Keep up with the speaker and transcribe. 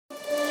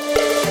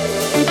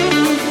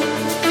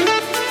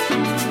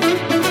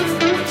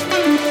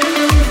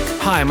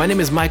Hi, my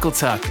name is Michael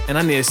Tuck, and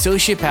I'm the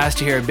Associate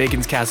Pastor here at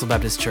Bacon's Castle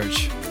Baptist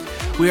Church.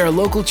 We are a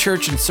local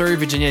church in Surrey,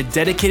 Virginia,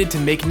 dedicated to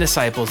making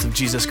disciples of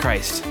Jesus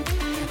Christ.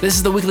 This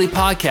is the weekly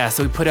podcast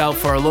that we put out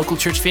for our local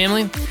church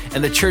family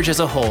and the church as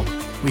a whole.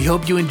 We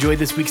hope you enjoyed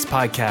this week's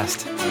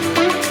podcast.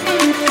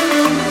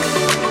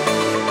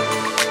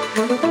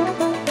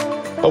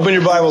 Open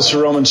your Bibles to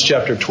Romans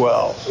chapter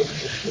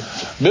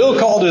 12. Bill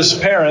called his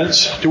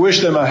parents to wish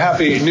them a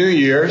happy New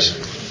Year's.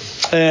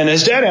 And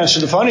his dad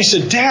answered the phone. He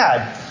said,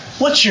 "Dad,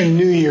 what's your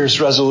New Year's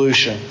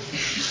resolution?"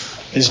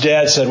 His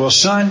dad said, "Well,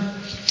 son,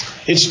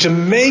 it's to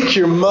make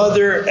your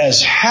mother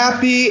as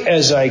happy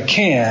as I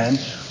can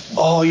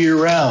all year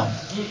round."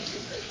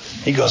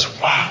 He goes,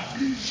 "Wow."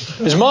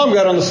 His mom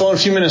got on the phone a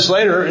few minutes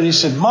later and he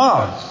said,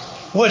 "Mom,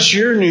 what's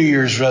your New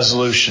Year's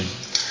resolution?"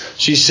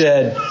 She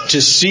said,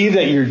 "To see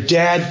that your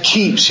dad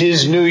keeps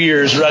his New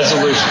Year's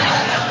resolution."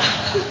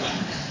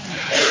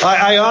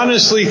 I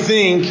honestly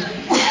think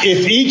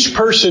if each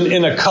person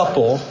in a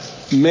couple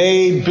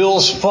made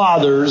Bill's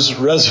father's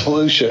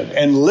resolution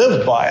and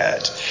lived by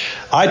it,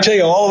 I tell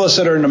you, all of us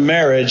that are in a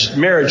marriage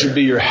would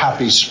be your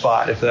happy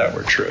spot if that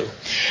were true.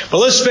 But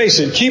let's face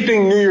it,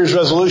 keeping New Year's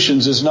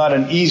resolutions is not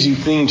an easy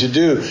thing to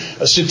do.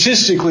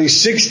 Statistically,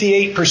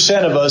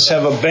 68% of us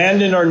have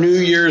abandoned our New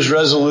Year's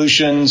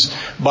resolutions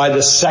by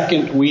the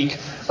second week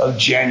of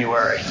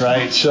January,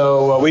 right?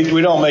 So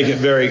we don't make it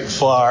very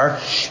far.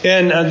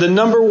 And the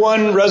number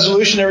one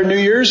resolution every New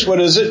Year's, what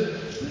is it?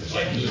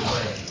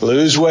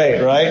 Lose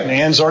weight, right? And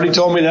Ann's already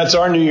told me that's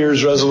our New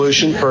Year's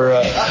resolution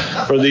for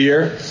the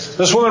year.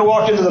 This woman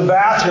walked into the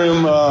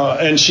bathroom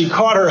and she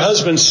caught her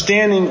husband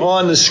standing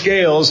on the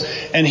scales,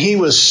 and he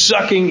was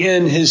sucking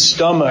in his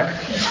stomach.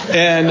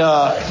 And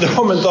the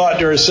woman thought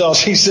to herself,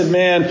 he said,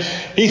 "Man,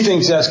 he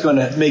thinks that's going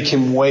to make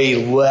him weigh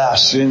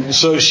less." And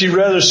so she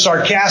rather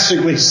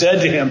sarcastically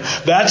said to him,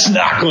 "That's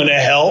not going to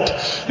help."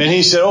 And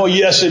he said, "Oh,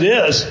 yes, it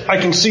is. I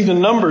can see the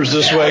numbers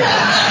this way."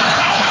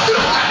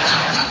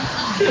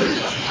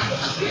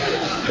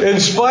 In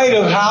spite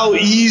of how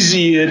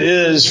easy it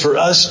is for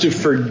us to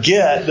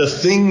forget the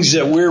things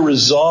that we're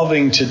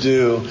resolving to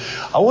do,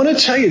 I want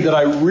to tell you that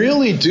I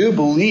really do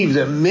believe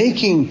that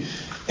making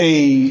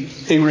a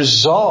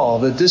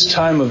resolve at this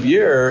time of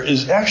year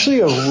is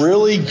actually a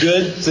really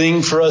good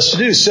thing for us to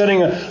do,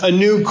 setting a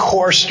new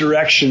course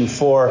direction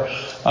for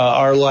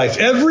our life.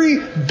 Every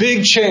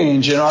big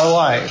change in our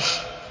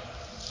life,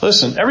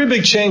 listen, every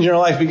big change in our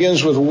life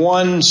begins with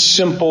one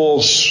simple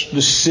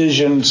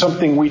decision,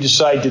 something we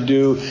decide to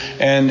do,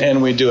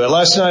 and we do it.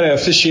 Last night I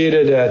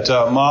officiated at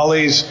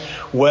Molly's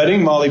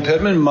wedding. Molly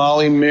Pittman.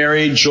 Molly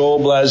married Joel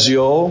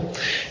Blasio.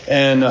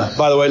 And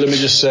by the way, let me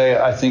just say,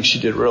 I think she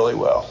did really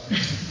well.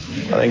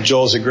 I think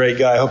Joel's a great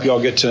guy. I hope you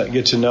all get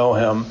to know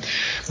him.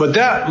 But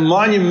that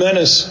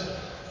momentous,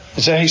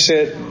 is that how you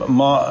say it?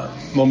 That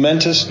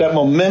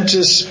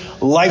momentous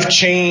life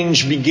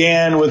change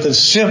began with a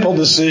simple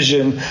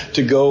decision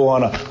to go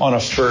on a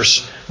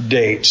first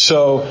date.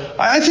 So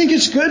I think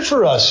it's good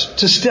for us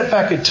to step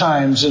back at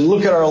times and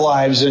look at our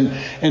lives and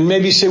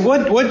maybe say,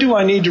 what do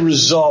I need to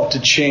resolve to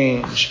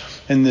change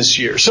in this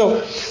year?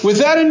 So with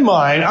that in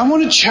mind, I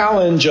want to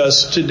challenge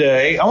us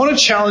today. I want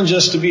to challenge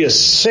us to be a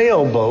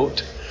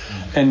sailboat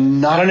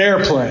and not an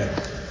airplane.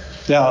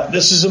 Now,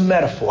 this is a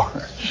metaphor.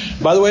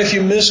 By the way, if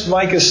you missed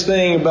Micah's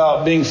thing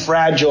about being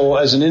fragile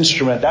as an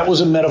instrument, that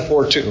was a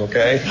metaphor too,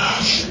 okay?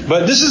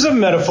 But this is a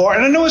metaphor,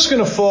 and I know it's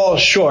going to fall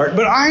short,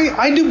 but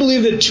I do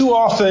believe that too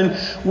often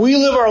we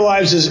live our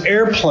lives as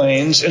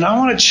airplanes, and I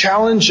want to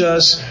challenge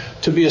us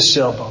to be a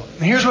sailboat.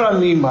 And here's what I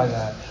mean by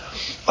that.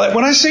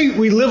 When I say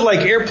we live like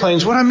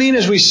airplanes, what I mean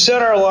is we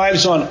set our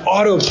lives on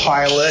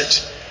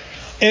autopilot,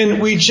 and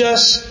we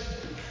just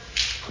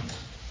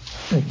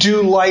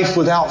do life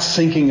without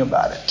thinking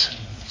about it.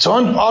 So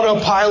on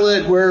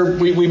autopilot, where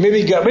we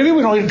probably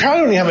don't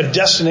even have a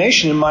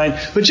destination in mind,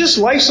 but just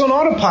life's on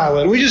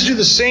autopilot. We just do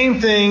the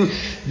same thing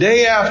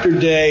day after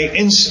day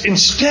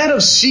instead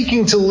of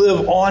seeking to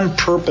live on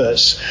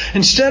purpose,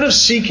 instead of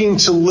seeking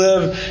to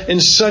live in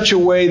such a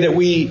way that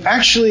we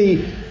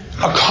actually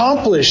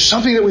accomplish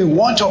something that we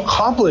want to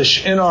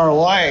accomplish in our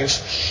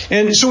life.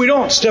 And so we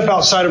don't step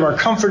outside of our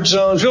comfort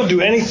zones. We don't do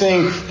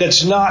anything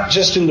that's not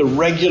just in the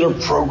regular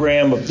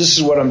program of this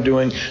is what I'm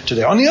doing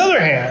today. On the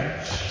other hand,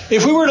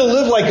 if we were to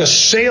live like a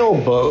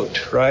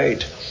sailboat,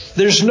 right,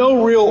 there's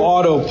no real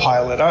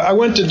autopilot. I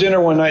went to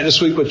dinner one night this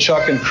week with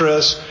Chuck and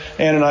Chris.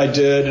 Ann and I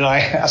did, and I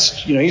asked,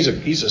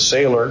 he's a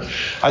sailor.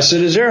 I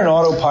said, "Is there an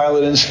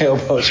autopilot in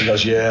sailboats?" He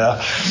goes,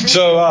 "Yeah."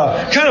 So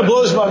kind of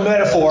blows my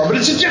metaphor, but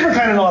it's a different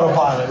kind of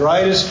autopilot,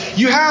 right?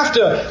 You have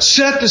to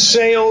set the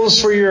sails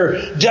for your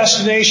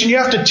destination. You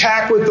have to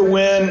tack with the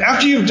wind.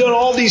 After you've done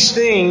all these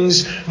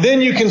things,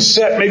 then you can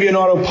set maybe an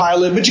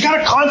autopilot, but you got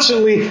to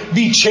constantly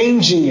be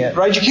changing it,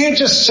 right? You can't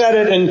just set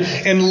it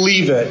and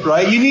leave it,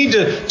 right? You need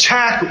to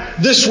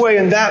tack this way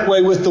and that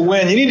way with the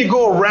wind. You need to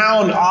go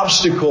around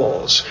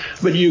obstacles,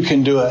 but you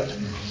can do it.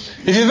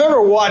 If you've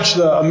ever watched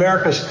the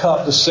America's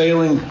Cup, the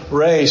sailing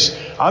race,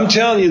 I'm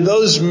telling you,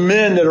 those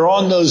men that are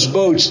on those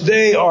boats,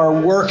 they are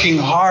working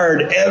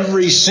hard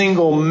every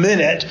single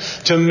minute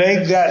to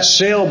make that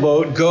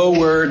sailboat go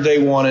where they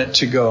want it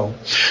to go.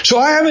 So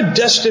I have a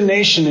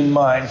destination in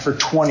mind for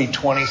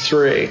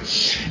 2023.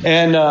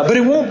 But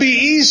it won't be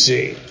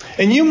easy.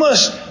 And you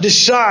must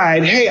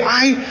decide,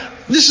 hey,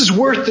 this is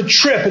worth the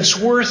trip. It's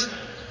worth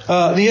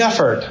the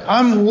effort.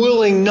 I'm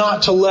willing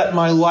not to let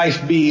my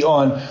life be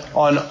on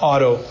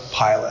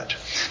autopilot.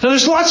 Now,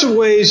 there's lots of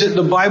ways that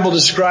the Bible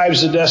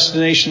describes the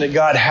destination that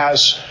God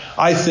has,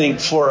 I think,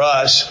 for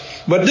us.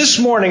 But this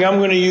morning, I'm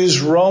going to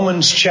use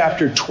Romans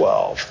chapter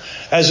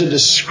 12 as a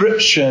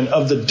description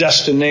of the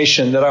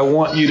destination that I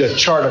want you to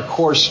chart a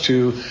course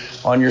to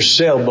on your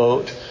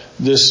sailboat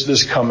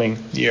this coming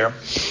year.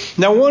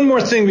 Now, one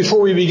more thing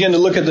before we begin to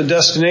look at the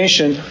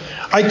destination.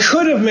 I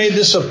could have made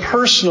this a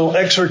personal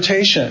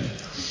exhortation.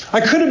 I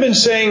could have been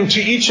saying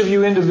to each of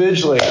you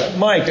individually,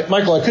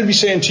 Michael, I could be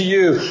saying to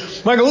you,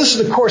 Michael, this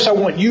is the course I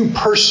want you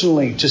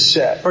personally to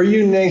set, or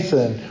you,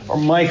 Nathan, or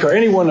Mike, or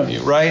any one of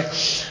you, right?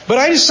 But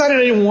I decided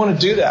I didn't want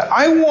to do that.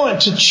 I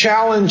want to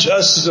challenge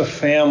us as a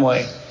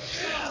family.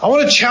 I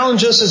want to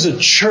challenge us as a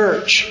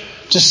church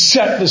to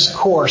set this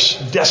course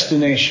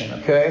destination,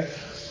 okay?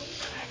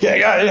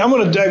 Yeah, I'm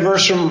going to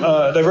diverge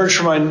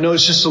from my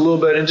notes just a little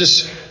bit and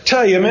just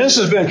tell you, this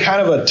has been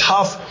kind of a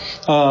tough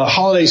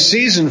holiday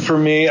season for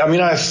me.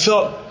 I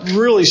felt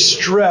really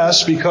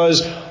stressed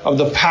because of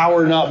the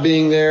power not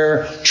being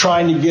there,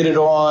 trying to get it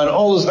on,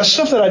 all this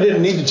stuff that I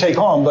didn't need to take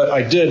on, but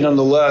I did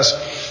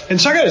nonetheless. And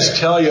so I got to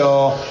tell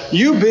y'all,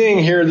 you being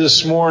here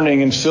this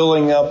morning and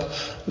filling up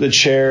the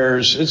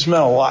chairs, it's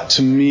meant a lot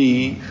to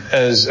me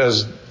as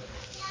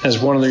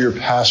one of your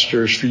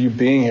pastors for you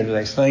being here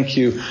today. Thank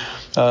you.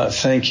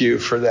 Thank you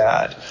for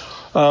that.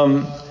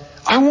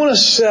 I want to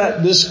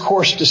set this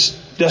course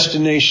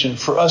destination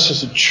for us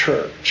as a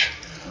church.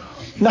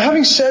 Now,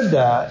 having said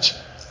that,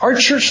 our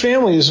church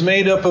family is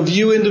made up of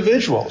you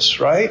individuals,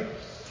 right?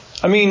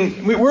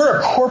 We're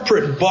a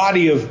corporate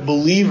body of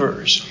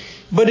believers,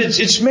 but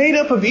it's made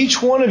up of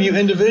each one of you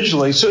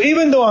individually. So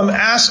even though I'm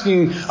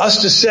asking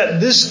us to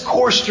set this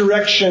course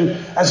direction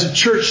as a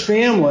church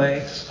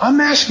family, I'm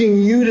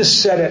asking you to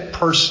set it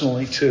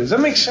personally too. Does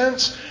that make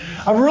sense?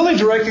 I'm really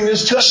directing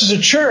this to us as a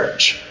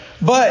church,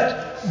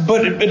 but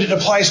it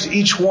applies to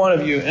each one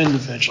of you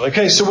individually.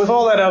 Okay, so with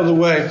all that out of the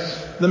way,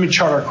 let me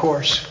chart our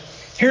course.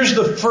 Here's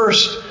the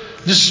first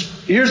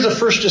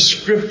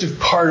descriptive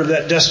part of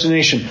that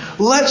destination.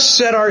 Let's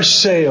set our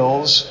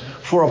sails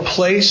for a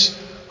place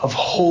of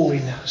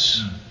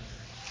holiness.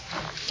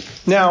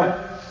 Now,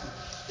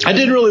 I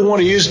didn't really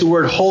want to use the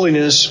word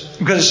holiness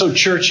because it's so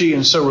churchy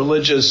and so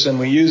religious, and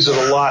we use it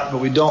a lot, but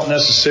we don't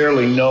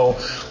necessarily know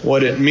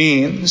what it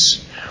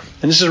means.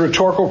 And this is a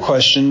rhetorical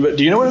question, but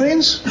do you know what it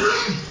means?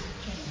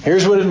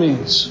 Here's what it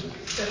means.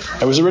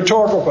 It was a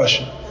rhetorical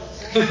question.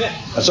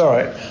 That's all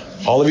right.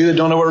 All of you that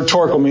don't know what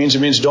rhetorical means,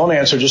 it means don't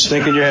answer, just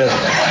think in your head.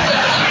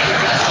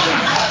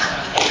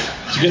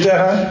 Did you get that,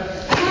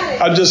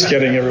 huh? I'm just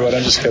kidding, everyone.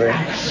 I'm just kidding.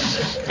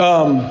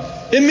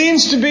 It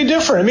means to be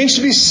different. It means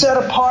to be set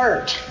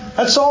apart.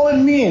 That's all it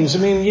means.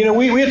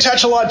 We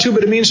attach a lot to it,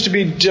 but it means to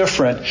be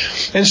different.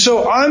 And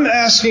so I'm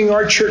asking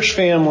our church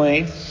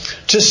family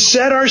to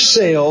set our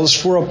sails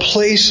for a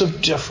place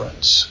of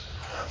difference.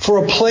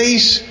 For a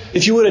place,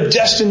 if you would, a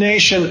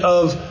destination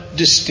of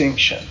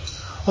distinction.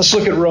 Let's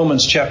look at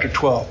Romans chapter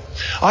 12.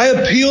 I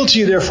appeal to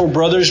you, therefore,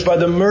 brothers, by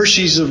the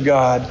mercies of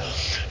God,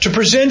 to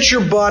present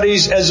your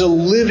bodies as a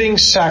living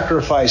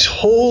sacrifice,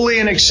 holy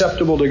and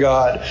acceptable to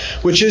God,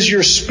 which is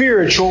your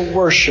spiritual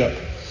worship.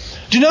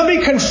 Do not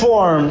be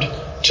conformed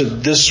to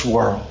this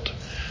world,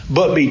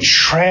 but be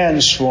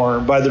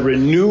transformed by the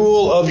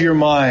renewal of your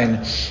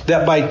mind,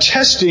 that by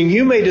testing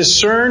you may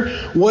discern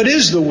what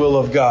is the will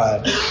of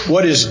God,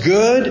 what is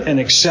good and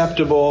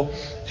acceptable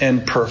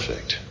and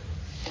perfect.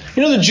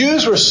 The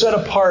Jews were set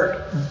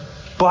apart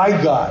by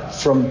God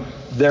from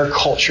their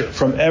culture,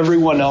 from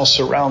everyone else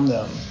around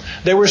them.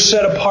 They were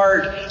set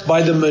apart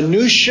by the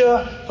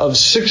minutia of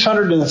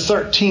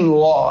 613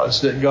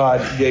 laws that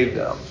God gave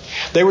them.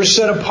 They were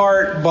set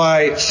apart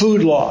by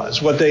food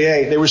laws, what they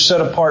ate. They were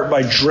set apart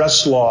by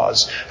dress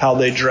laws, how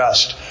they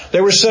dressed.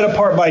 They were set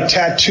apart by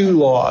tattoo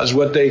laws,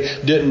 what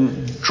they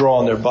didn't draw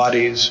on their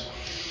bodies.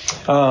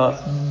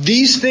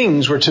 These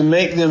things were to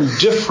make them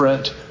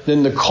different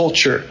than the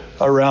culture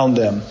around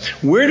them.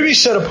 We're to be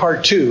set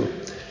apart too.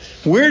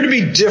 We're to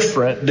be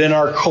different than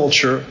our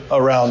culture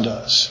around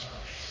us.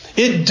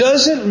 It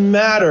doesn't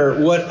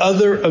matter what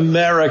other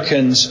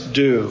Americans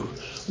do.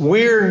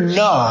 We're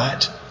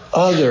not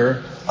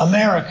other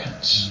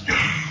Americans.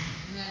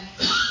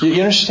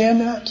 You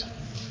understand that?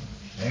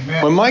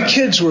 Amen. When my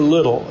kids were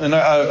little, and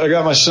I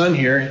got my son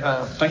here.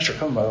 Thanks for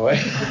coming, by the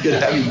way. Good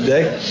to have you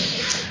today.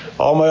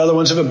 All my other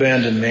ones have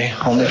abandoned me.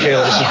 Only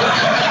Caleb's.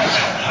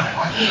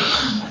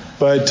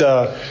 But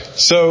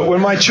so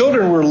when my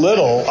children were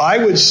little, I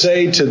would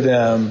say to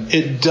them,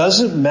 it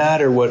doesn't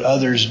matter what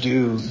others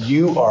do.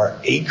 You are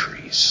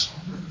Acres.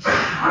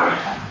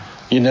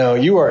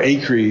 You are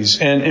Acres.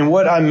 And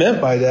what I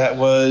meant by that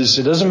was,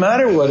 it doesn't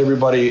matter what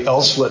everybody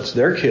else lets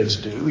their kids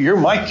do. You're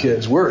my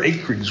kids. We're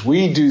Acres.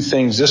 We do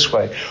things this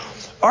way.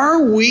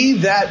 Are we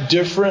that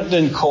different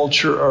than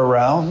culture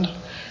around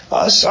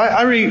us?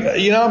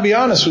 I'll be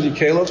honest with you,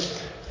 Caleb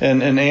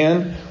and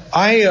Ann.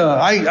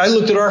 I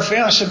looked at our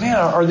family. I said, man,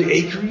 are the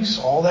Acres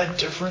all that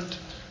different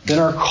than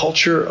our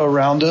culture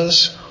around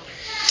us?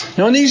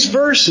 Now, in these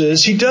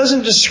verses, he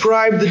doesn't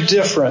describe the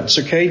difference,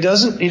 okay? He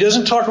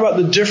doesn't talk about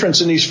the difference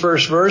in these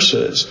first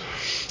verses.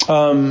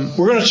 We're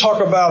going to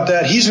talk about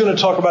that. He's going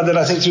to talk about that,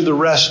 I think, through the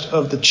rest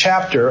of the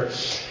chapter.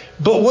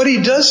 But what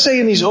he does say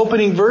in these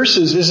opening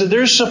verses is that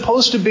there's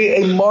supposed to be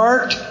a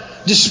marked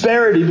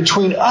disparity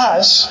between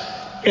us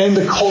and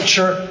the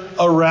culture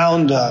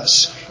around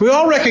us. We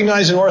all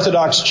recognize an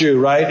Orthodox Jew,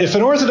 right? If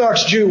an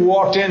Orthodox Jew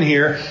walked in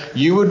here,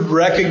 you would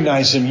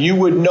recognize him. You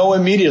would know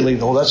immediately,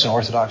 oh, that's an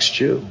Orthodox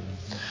Jew.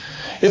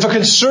 If a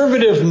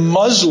conservative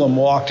Muslim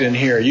walked in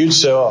here, you'd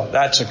say, oh,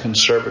 that's a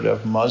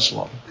conservative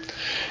Muslim.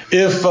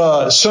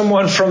 If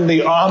someone from the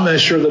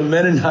Amish or the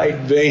Mennonite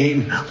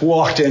vein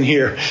walked in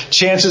here,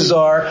 chances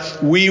are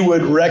we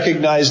would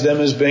recognize them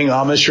as being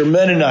Amish or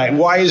Mennonite.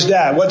 Why is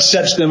that? What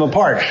sets them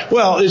apart?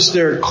 Well, it's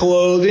their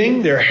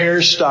clothing, their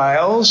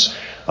hairstyles,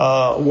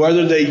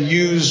 whether they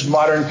use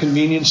modern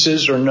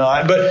conveniences or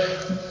not.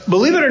 But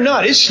believe it or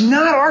not, it's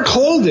not our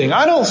clothing.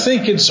 I don't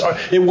think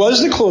it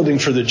was the clothing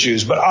for the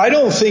Jews, but I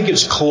don't think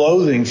it's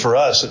clothing for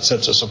us that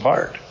sets us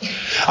apart.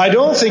 I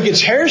don't think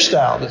it's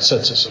hairstyle that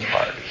sets us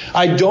apart.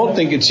 I don't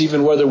think it's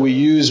even whether we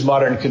use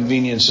modern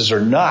conveniences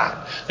or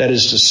not that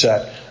is to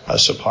set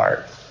us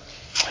apart.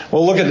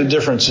 We'll look at the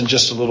difference in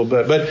just a little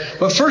bit.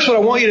 But first, what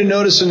I want you to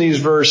notice in these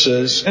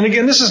verses, and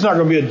again, this is not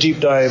going to be a deep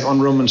dive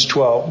on Romans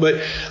 12,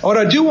 but what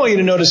I do want you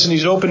to notice in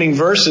these opening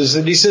verses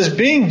that he says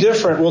being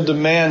different will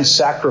demand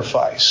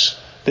sacrifice.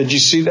 Did you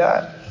see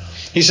that?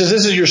 He says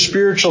this is your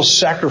spiritual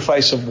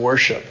sacrifice of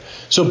worship.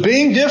 So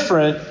being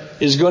different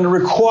is going to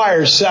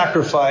require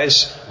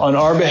sacrifice on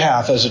our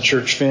behalf as a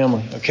church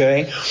family,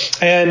 okay?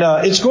 And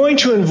it's going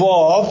to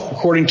involve,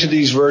 according to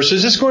these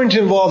verses, it's going to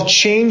involve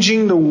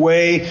changing the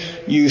way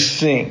you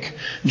think.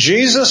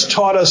 Jesus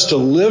taught us to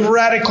live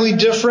radically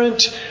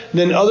different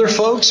than other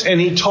folks,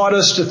 and he taught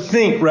us to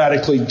think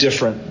radically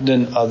different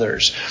than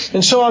others.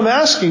 And so I'm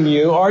asking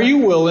you, are you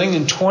willing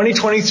in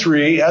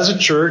 2023 as a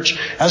church,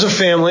 as a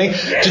family,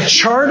 to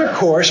chart a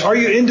course? Are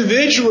you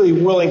individually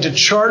willing to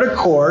chart a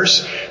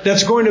course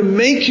that's going to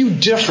make you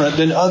different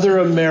than other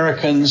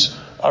Americans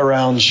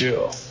around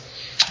you?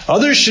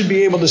 Others should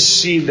be able to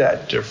see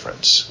that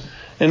difference.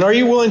 And are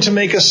you willing to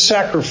make a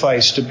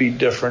sacrifice to be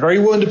different? Are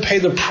you willing to pay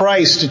the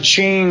price to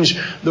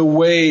change the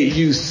way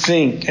you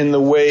think and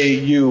the way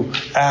you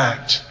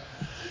act?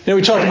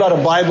 We talked about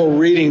a Bible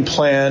reading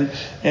plan.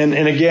 And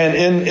again,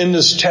 in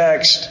this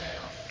text,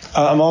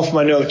 I'm off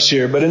my notes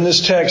here, but in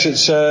this text it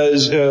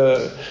says,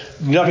 do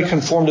not be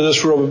conformed to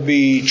this world, but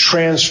be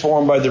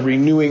transformed by the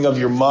renewing of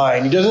your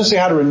mind. He doesn't say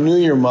how to renew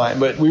your mind,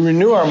 but we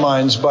renew our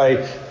minds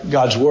by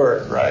God's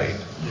Word, right?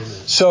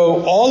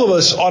 So all of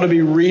us ought to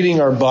be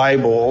reading our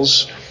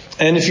Bibles.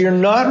 And if you're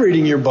not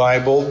reading your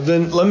Bible,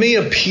 then let me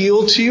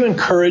appeal to you,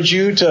 encourage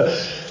you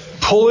to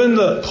pull in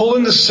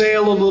the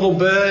sail a little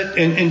bit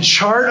and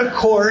chart a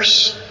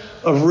course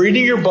of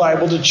reading your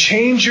Bible to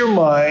change your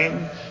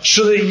mind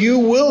so that you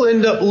will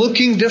end up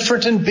looking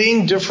different and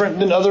being different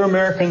than other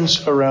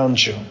Americans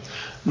around you.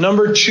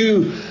 Number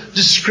 2,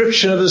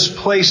 description of this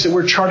place that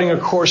we're charting a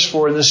course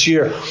for in this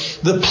year.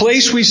 The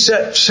place we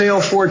set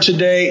sail for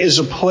today is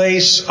a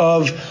place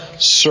of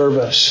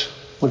service.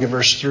 Look at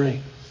verse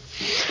 3.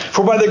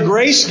 For by the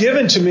grace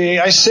given to me,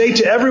 I say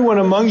to everyone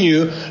among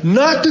you,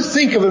 not to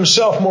think of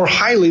himself more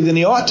highly than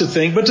he ought to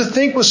think, but to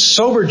think with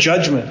sober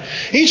judgment,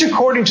 each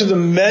according to the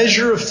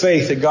measure of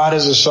faith that God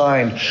has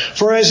assigned.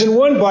 For as in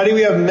one body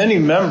we have many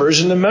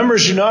members, and the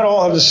members do not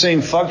all have the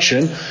same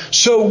function,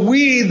 so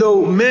we,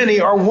 though many,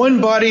 are one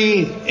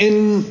body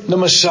in the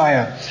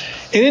Messiah,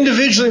 and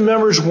individually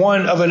members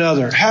one of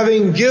another,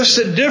 having gifts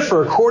that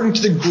differ according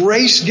to the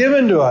grace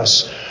given to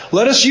us.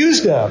 Let us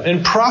use them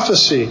in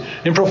prophecy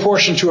in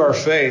proportion to our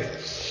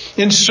faith,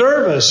 in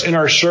service in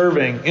our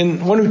serving,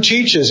 in one who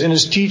teaches in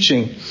his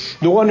teaching,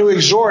 the one who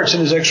exhorts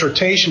in his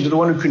exhortation, to the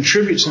one who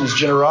contributes in his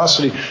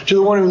generosity, to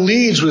the one who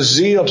leads with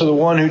zeal, to the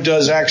one who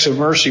does acts of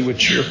mercy with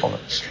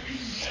cheerfulness.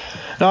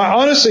 Now,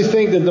 I honestly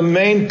think that the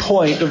main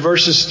point of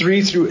verses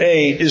 3 through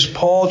 8 is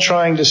Paul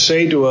trying to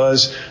say to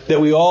us that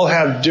we all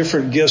have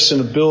different gifts and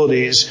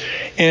abilities.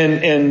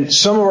 And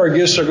some of our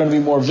gifts are going to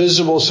be more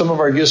visible. Some of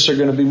our gifts are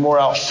going to be more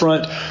out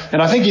front.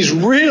 And I think he's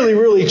really,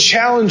 really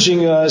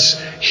challenging us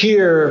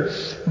here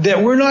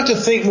that we're not to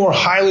think more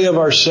highly of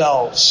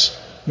ourselves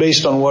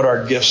based on what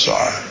our gifts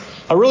are.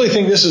 I really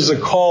think this is a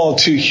call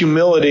to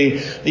humility.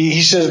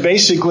 He says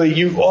basically,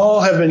 you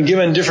all have been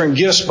given different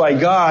gifts by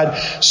God.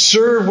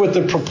 Serve with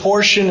the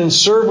proportion and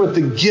serve with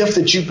the gift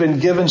that you've been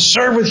given.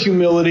 Serve with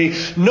humility.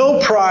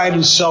 No pride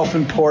and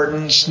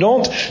self-importance.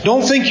 Don't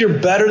think you're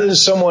better than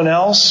someone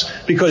else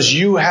because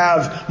you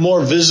have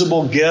more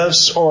visible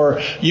gifts or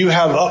you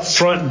have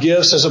upfront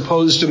gifts as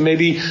opposed to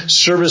maybe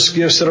service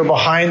gifts that are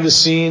behind the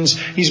scenes.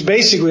 He's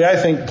basically, I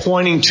think,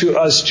 pointing to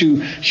us to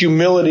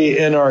humility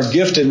in our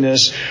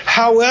giftedness.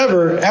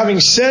 However, having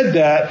said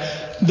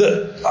that,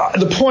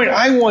 the point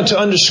I want to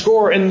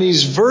underscore in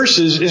these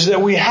verses is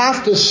that we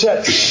have to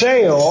set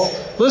sail.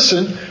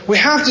 Listen, we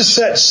have to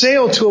set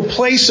sail to a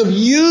place of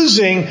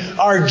using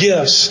our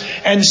gifts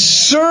and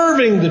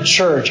serving the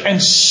church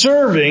and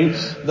serving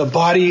the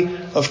body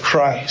of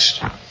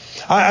Christ.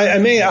 I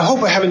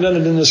hope I haven't done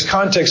it in this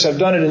context. I've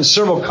done it in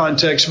several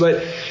contexts,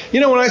 but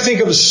when I think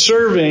of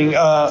serving,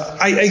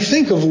 I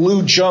think of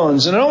Lou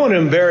Jones, and I don't want to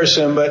embarrass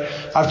him, but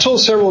I've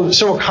told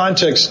several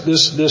contexts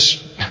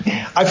this.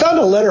 I found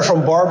a letter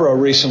from Barbara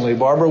recently.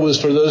 Barbara was,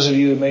 for those of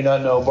you that may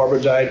not know,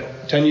 Barbara died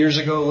 10 years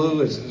ago.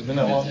 Lou, it's been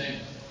that long?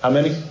 How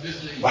many?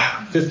 15.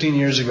 Wow, 15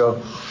 years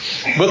ago.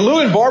 But Lou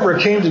and Barbara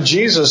came to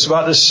Jesus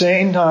about the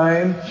same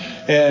time,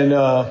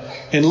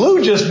 and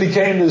Lou just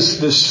became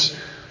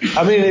this.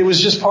 It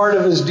was just part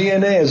of his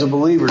DNA as a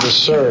believer to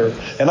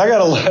serve. And I got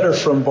a letter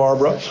from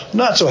Barbara,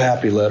 not so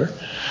happy letter,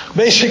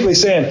 basically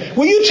saying,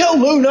 will you tell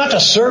Lou not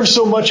to serve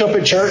so much up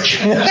at church?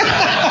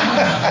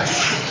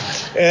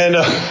 And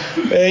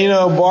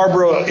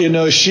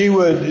Barbara,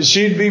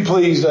 she'd be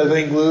pleased, I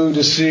think, Lou,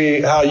 to see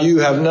how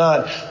you have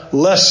not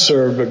less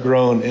served but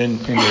grown in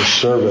your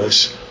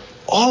service.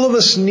 All of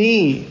us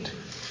need.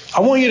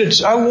 I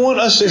want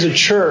us as a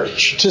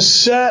church to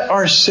set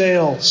our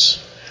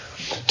sails,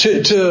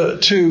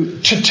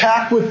 to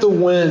tack with the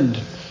wind,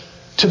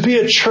 to be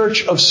a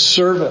church of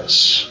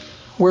service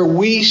where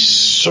we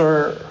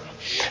serve.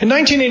 In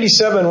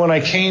 1987, when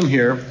I came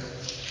here,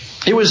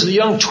 it was the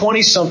young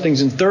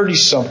 20-somethings and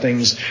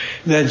 30-somethings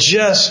that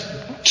just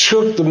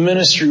took the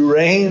ministry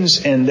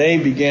reins and they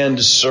began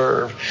to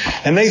serve.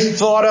 And they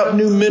thought up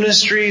new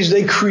ministries.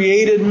 They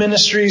created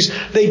ministries.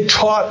 They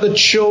taught the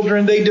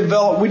children. We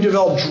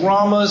developed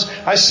dramas.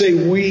 I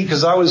say we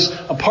because I was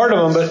a part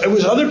of them, but it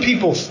was other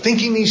people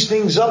thinking these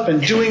things up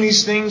and doing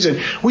these things.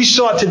 And we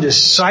sought to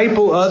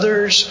disciple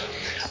others.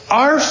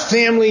 Our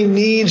family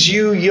needs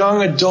you,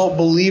 young adult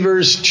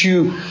believers,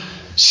 to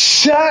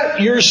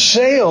set your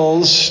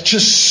sails to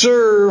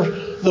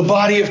serve the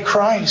body of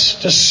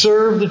Christ, to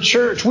serve the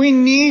church. We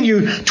need you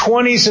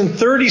 20s and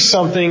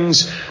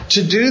 30-somethings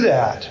to do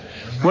that.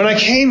 When I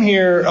came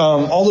here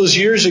all those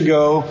years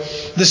ago,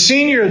 the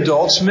senior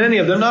adults, many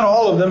of them, not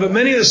all of them, but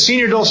many of the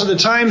senior adults at the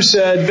time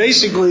said,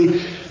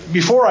 basically,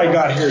 before I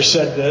got here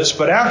said this,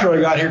 but after I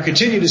got here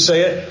continued to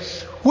say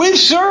it, we've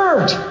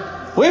served.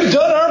 We've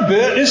done our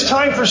bit. It's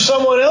time for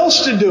someone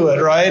else to do it,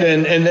 right?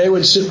 And they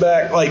would sit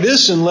back like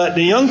this and let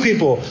the young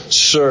people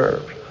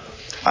serve.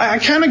 I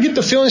kind of get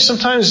the feeling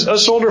sometimes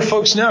us older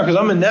folks now, because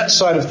I'm in that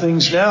side of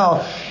things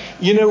now,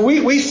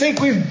 we think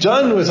we've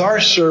done with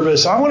our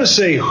service. I want to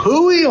say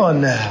hooey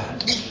on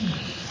that.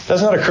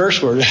 That's not a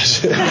curse word,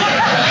 is it?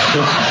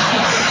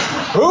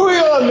 Hooey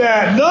on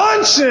that.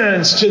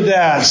 Nonsense to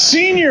that.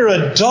 Senior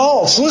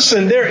adults,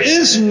 listen, there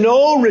is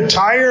no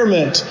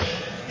retirement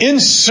in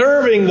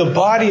serving the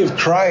body of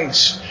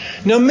Christ.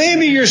 Now,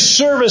 maybe your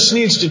service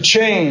needs to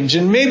change,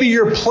 and maybe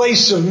your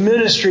place of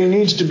ministry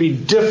needs to be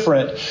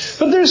different,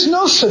 but there's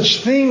no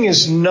such thing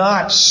as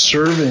not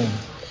serving.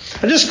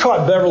 I just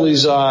caught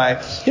Beverly's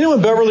eye.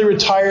 When Beverly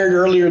retired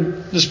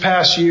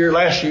last year,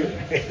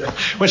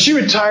 when she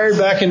retired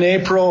back in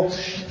April,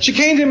 she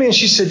came to me and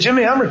she said,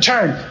 Jimmy, I'm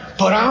retiring,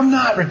 but I'm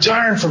not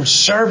retiring from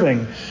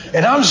serving,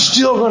 and I'm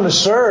still going to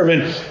serve.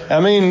 And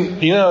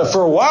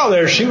for a while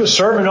there, she was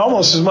serving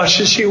almost as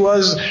much as she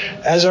was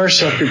as our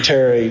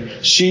secretary.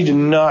 She did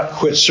not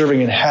quit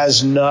serving and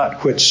has not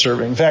quit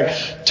serving. In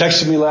fact,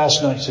 texted me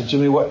last night, said,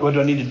 Jimmy, what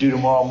do I need to do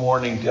tomorrow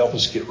morning to help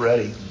us get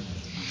ready?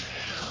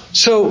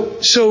 So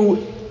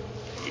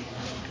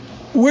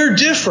we're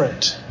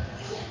different.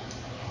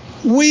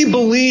 We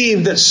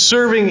believe that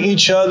serving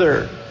each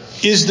other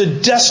is the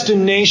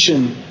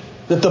destination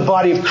that the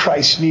body of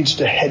Christ needs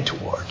to head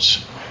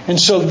towards. And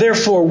so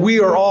therefore we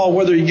are all,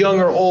 whether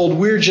young or old,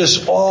 we're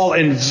just all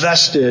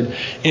invested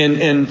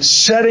in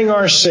setting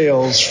our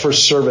sails for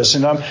service.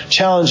 And I'm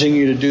challenging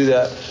you to do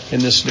that in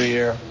this new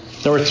year.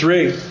 Number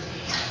 3.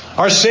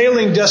 Our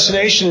sailing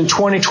destination in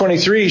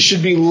 2023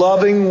 should be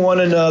loving one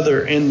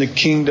another in the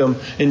kingdom,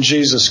 in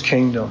Jesus'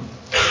 kingdom.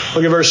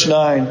 Look at verse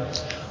 9.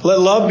 Let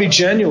love be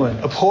genuine.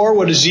 Abhor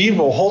what is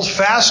evil. Hold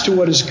fast to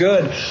what is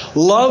good.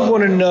 Love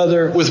one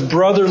another with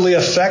brotherly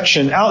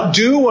affection.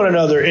 Outdo one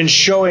another in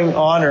showing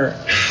honor.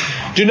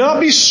 Do not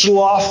be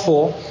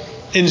slothful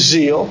in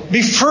zeal.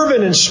 Be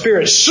fervent in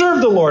spirit.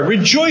 Serve the Lord.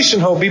 Rejoice in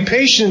hope. Be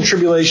patient in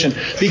tribulation.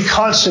 Be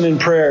constant in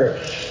prayer.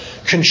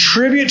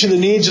 Contribute to the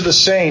needs of the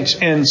saints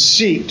and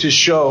seek to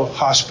show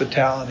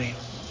hospitality.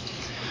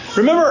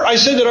 Remember, I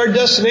said that our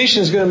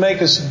destination is going to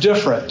make us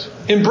different.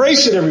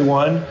 Embrace it,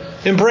 everyone.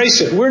 Embrace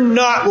it. We're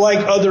not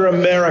like other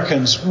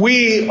Americans.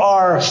 We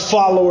are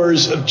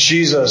followers of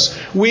Jesus.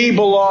 We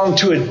belong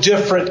to a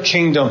different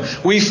kingdom.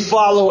 We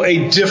follow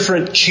a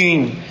different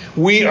king.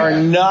 We are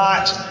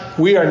not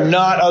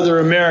other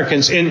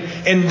Americans. And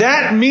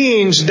that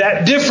means,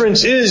 that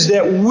difference is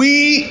that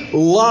we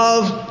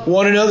love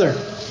one another.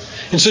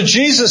 And so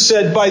Jesus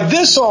said, by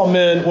this all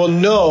men will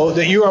know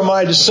that you are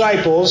my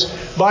disciples,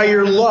 by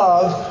your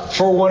love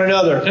for one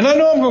another. And I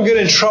know I'm going to get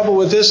in trouble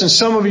with this, and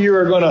some of you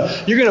you're going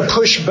to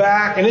push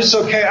back, and it's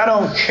okay, I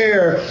don't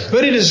care.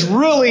 But it is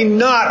really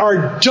not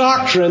our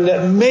doctrine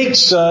that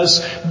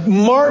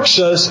marks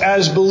us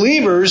as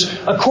believers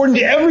according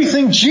to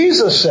everything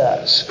Jesus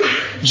says.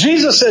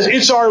 Jesus says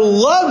it's our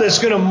love that's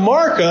going to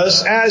mark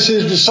us as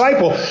His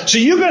disciple. So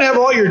you're going to have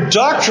all your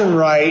doctrine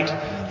right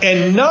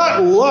and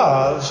not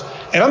love.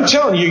 And I'm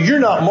telling you, you're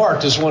not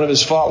marked as one of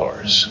His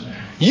followers.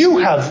 You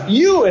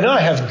and I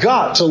have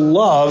got to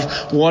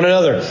love one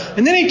another.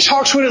 And then He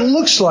talks what it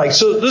looks like.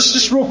 So let's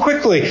just real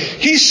quickly.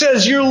 He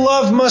says your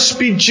love must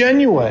be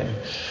genuine.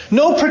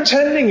 No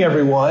pretending,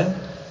 everyone.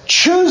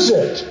 Choose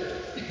it.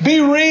 Be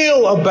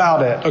real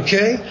about it,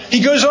 okay?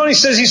 He goes on, he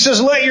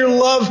says, let your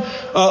love,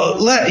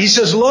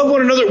 love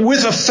one another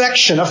with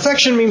affection.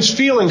 Affection means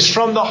feelings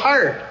from the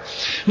heart.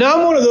 Now,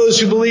 I'm one of those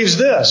who believes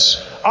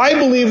this. I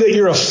believe that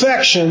your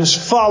affections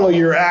follow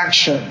your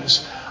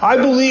actions. I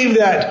believe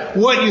that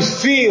what you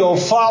feel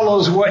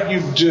follows what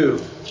you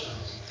do.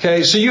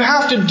 Okay, so you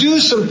have to do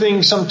some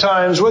things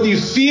sometimes, whether you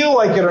feel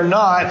like it or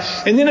not.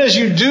 And then as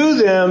you do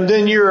them,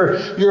 then your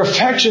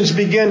affections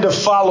begin to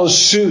follow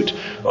suit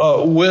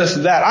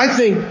with that. I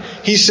think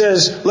he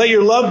says, let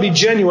your love be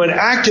genuine,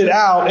 act it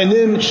out. And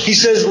then he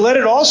says, let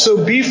it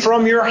also be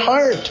from your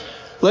heart.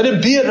 Let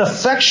it be an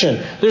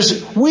affection.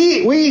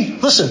 We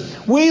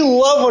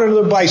love one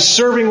another by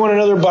serving one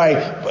another,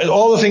 by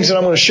all the things that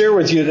I'm going to share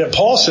with you that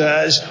Paul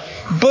says.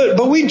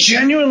 But we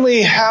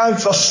genuinely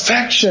have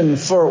affection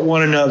for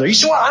one another. You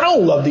say, well, I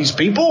don't love these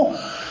people.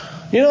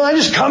 I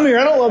just come here.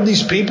 I don't love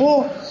these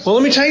people. Well,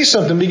 let me tell you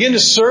something. Begin to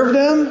serve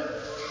them.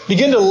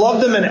 Begin to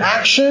love them in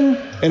action.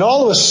 And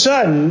all of a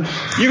sudden,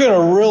 you're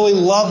going to really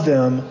love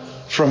them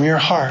from your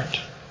heart.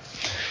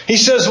 He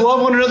says,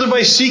 love one another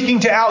by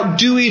seeking to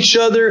outdo each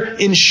other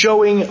in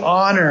showing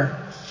honor.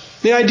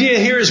 The idea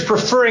here is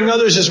preferring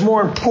others is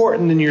more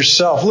important than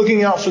yourself,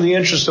 looking out for the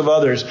interest of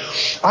others.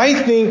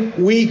 I think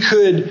we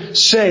could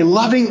say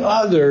loving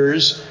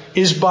others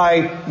is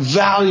by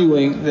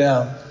valuing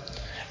them.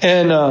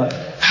 And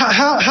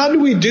how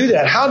do we do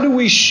that? How do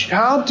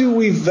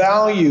we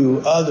value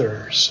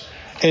others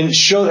and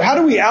how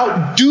do we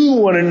outdo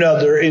one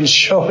another in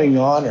showing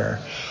honor?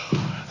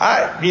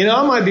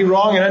 I might be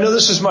wrong, and I know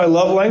this is my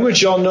love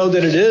language. Y'all know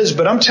that it is.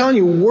 But I'm telling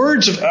you,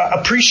 words of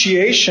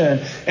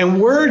appreciation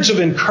and words of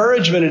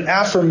encouragement and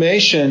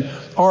affirmation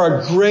are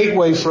a great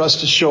way for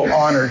us to show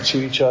honor to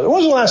each other. When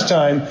was the last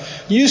time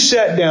you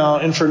sat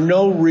down and for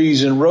no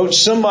reason wrote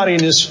somebody in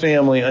this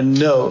family a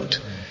note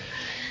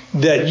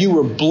that you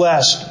were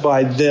blessed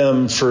by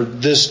them for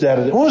this, that,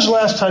 or that? When was the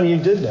last time you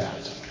did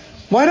that?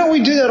 Why don't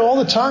we do that all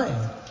the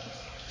time?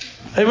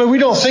 I mean, we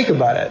don't think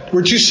about it.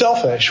 We're too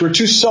selfish. We're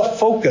too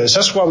self-focused.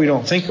 That's why we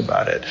don't think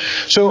about it.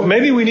 So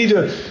maybe we need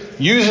to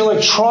use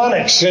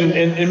electronics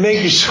and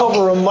make yourself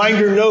a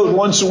reminder note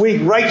once a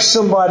week. Write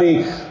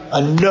somebody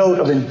a note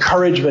of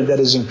encouragement that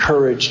has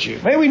encouraged you.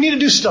 Maybe we need to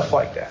do stuff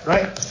like that,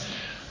 right?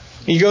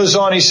 He goes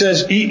on, he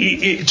says,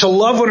 to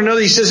love one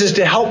another, he says, is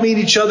to help meet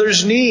each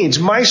other's needs.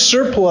 My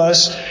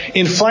surplus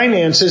in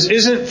finances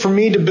isn't for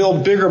me to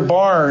build bigger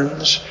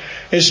barns.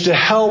 It's to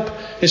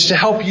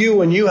help you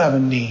when you have a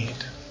need.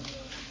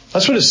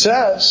 That's what it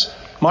says.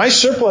 My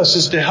surplus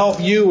is to help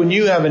you when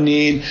you have a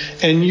need,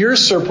 and your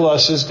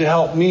surplus is to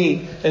help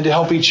me and to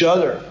help each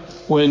other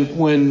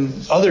when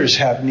others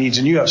have needs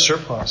and you have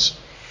surplus.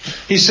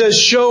 He says,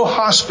 show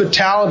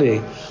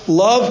hospitality.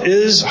 Love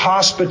is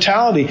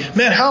hospitality.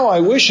 Man, how I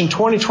wish in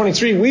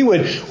 2023 we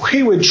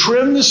would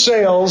trim the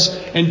sails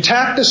and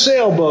tack the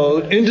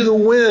sailboat into the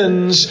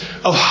winds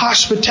of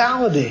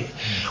hospitality.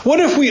 What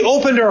if we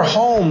opened our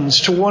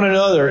homes to one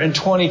another in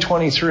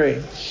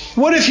 2023?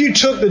 What if you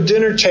took the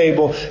dinner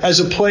table as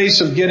a place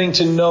of getting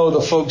to know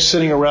the folks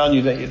sitting around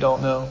you that you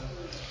don't know?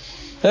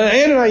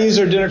 Ann and I use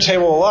our dinner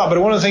table a lot, but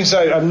one of the things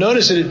I've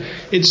noticed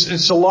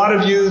it's a lot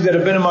of you that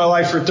have been in my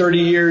life for 30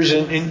 years,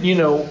 and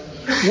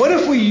what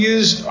if we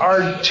used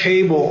our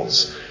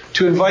tables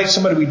to invite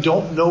somebody we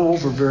don't know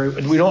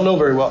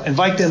very well,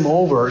 invite them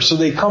over so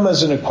they come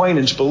as an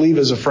acquaintance, but leave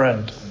as a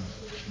friend.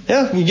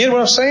 Yeah, you get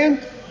what I'm saying?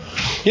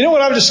 You know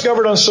what I've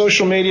discovered on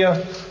social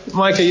media?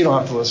 Micah, you don't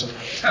have to listen.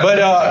 But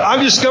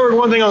I've discovered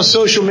one thing on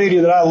social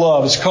media that I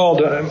love. It's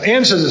called,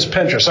 Ann says it's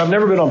Pinterest. I've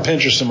never been on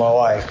Pinterest in my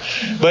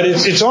life. But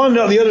it's on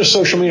the other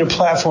social media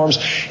platforms.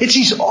 It's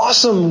these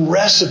awesome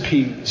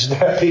recipes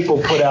that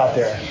people put out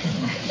there.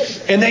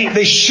 And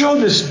they show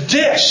this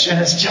dish, and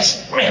it's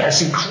just, man,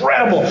 it's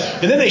incredible.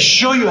 And then they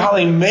show you how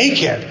they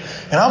make it.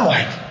 And I'm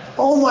like,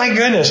 oh my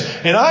goodness.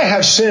 And I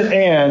have sent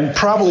Ann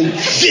probably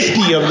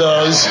 50 of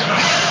those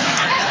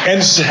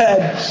and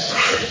said,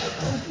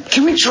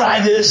 can we try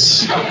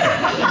this?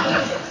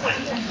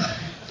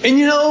 And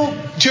you know,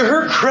 to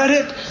her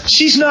credit,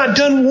 she's not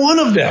done one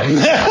of them.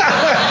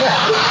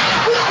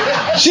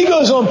 She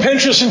goes on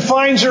Pinterest and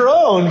finds her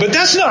own, but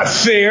that's not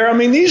fair. I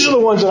mean, these are the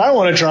ones that I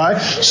want to try.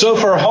 So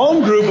for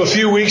home group a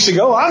few weeks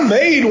ago, I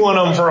made one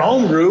of them for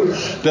home group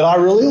that I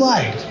really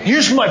liked.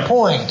 Here's my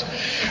point.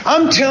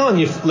 I'm telling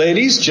you,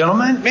 ladies,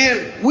 gentlemen,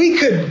 man, we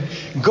could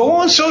go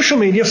on social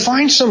media,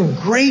 find some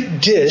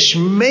great dish,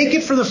 make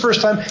it for the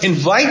first time,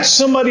 invite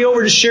somebody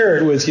over to share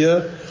it with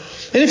you.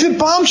 And if it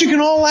bombs, you can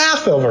all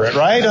laugh over it,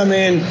 right? I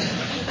mean,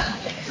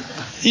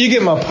 you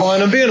get my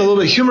point. I'm being a little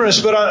bit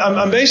humorous, but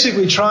I'm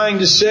basically trying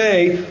to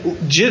say,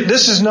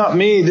 this is not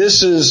me.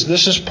 This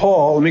is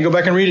Paul. Let me go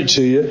back and read it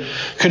to you.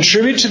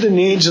 Contribute to the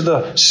needs of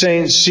the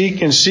saints, seek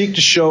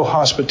to show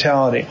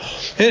hospitality.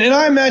 And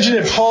I imagine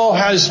that Paul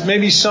has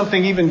maybe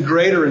something even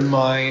greater in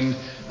mind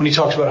when he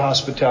talks about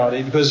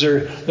hospitality, because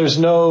there's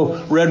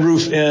no Red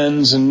Roof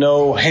Inns and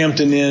no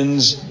Hampton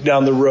Inns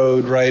down the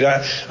road, right?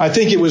 I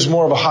think it was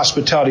more of a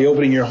hospitality,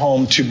 opening your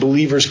home to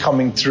believers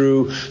coming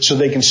through so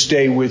they can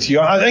stay with you.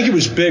 I think it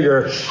was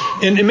bigger.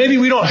 And maybe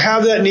we don't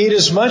have that need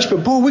as much,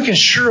 but boy, we can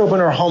sure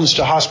open our homes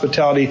to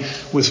hospitality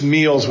with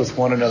meals with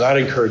one another. I'd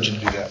encourage you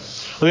to do that.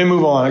 Let me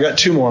move on. I got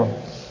two more.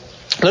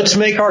 Let's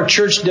make our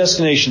church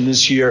destination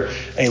this year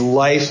a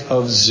life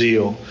of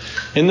zeal.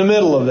 In the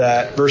middle of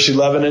that, verse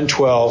 11 and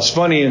 12. It's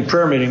funny, in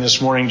prayer meeting this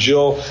morning,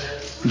 Jill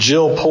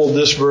pulled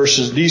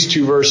these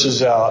two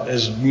verses out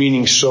as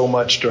meaning so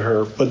much to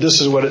her. But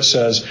this is what it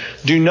says.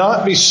 Do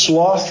not be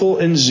slothful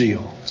in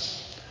zeal,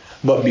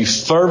 but be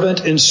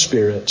fervent in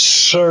spirit.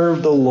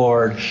 Serve the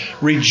Lord.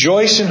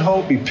 Rejoice in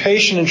hope. Be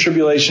patient in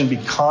tribulation. Be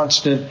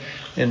constant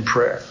in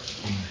prayer.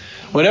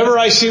 Whenever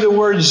I see the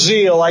word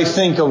zeal, I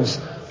think of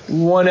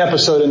one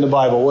episode in the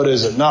Bible. What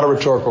is it? Not a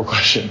rhetorical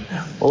question.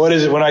 Well, what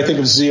is it when I think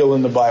of zeal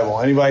in the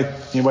Bible? Anybody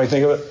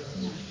think of it?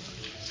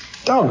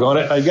 Doggone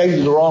it. I gave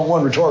you the wrong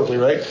one rhetorically,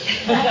 right?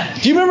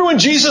 Do you remember when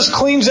Jesus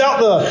cleans out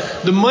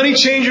the money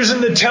changers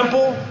in the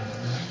temple?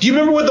 Do you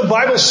remember what the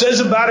Bible says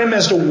about him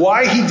as to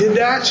why he did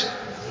that?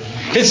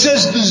 It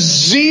says the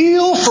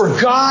zeal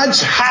for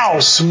God's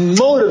house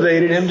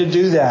motivated him to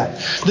do that.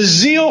 The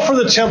zeal for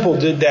the temple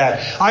did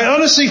that. I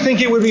honestly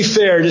think it would be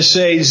fair to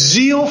say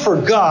zeal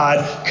for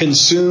God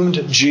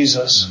consumed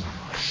Jesus.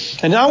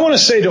 And I want to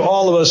say to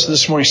all of us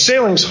this morning,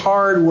 sailing's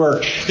hard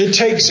work. It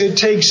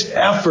takes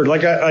effort.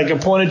 Like I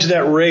pointed to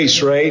that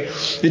race, right?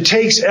 It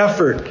takes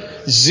effort.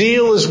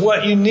 Zeal is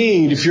what you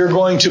need if you're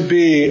going to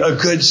be a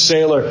good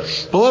sailor.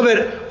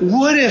 Beloved,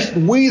 what if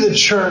we, the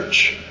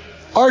church,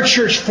 our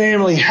church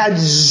family, had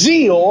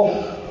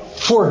zeal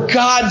for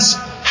God's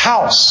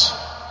house?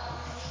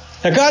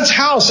 Now, God's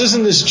house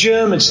isn't this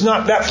gym. It's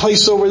not that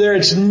place over there.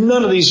 It's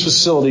none of these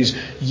facilities.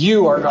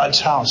 You are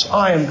God's house.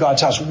 I am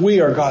God's house.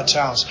 We are God's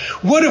house.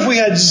 What if we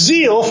had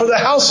zeal for the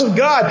house of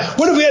God?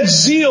 What if we had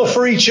zeal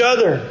for each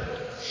other?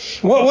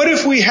 What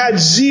if we had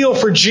zeal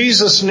for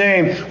Jesus'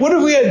 name? What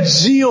if we had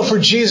zeal for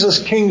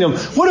Jesus' kingdom?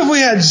 What if we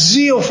had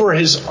zeal for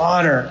His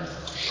honor?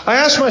 I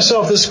ask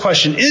myself this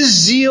question. Is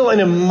zeal an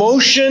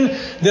emotion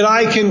that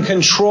I can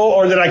control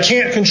or that I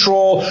can't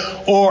control,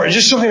 or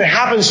just something that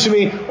happens to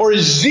me? Or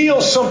is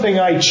zeal something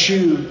I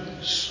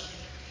choose?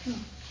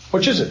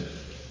 Which is it?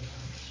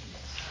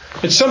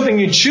 It's something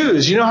you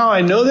choose. You know how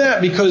I know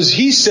that? Because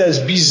he says,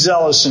 be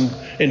zealous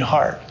in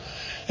heart.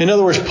 In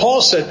other words,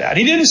 Paul said that.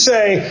 He didn't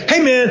say,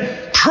 hey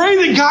man,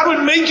 pray that God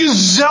would make you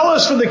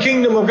zealous for the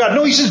kingdom of God.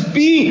 No, he says,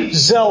 be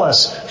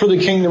zealous for the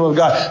kingdom of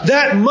God.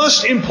 That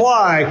must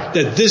imply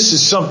that this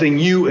is something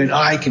you and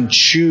I can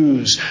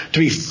choose, to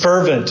be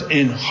fervent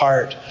in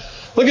heart.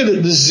 Look at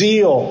the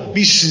zeal.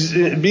 Be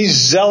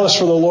zealous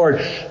for the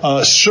Lord.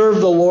 Serve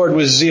the Lord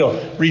with zeal.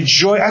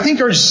 Rejoice. I think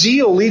our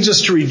zeal leads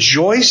us to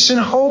rejoice in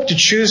hope, to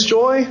choose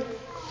joy.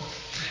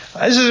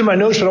 This is in my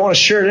notes, but I want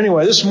to share it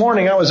anyway. This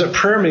morning I was at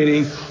prayer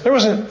meeting. There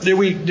was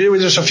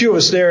just a few of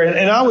us there,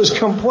 and I was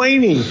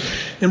complaining.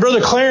 And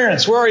Brother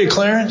Clarence, where are you,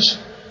 Clarence?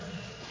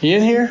 You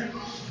in here?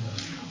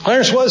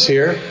 Clarence was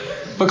here.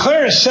 But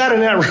Clarence sat in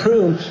that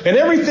room, and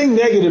everything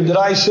negative that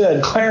I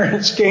said,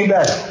 Clarence came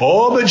back,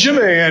 oh, but you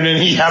man,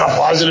 and he had a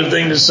positive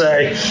thing to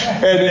say.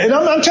 And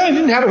I'm telling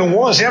you, he didn't have it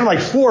once, he had it like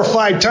 4 or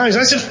 5 times.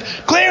 I said,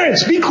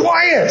 Clarence, be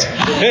quiet.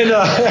 And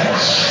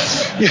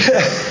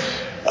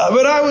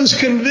but I was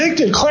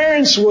convicted.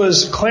 Clarence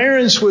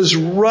was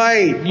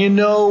right. You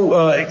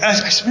know,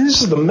 this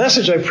is the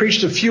message I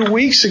preached a few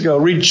weeks ago.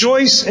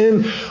 Rejoice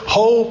in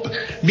hope.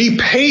 Be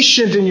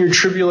patient in your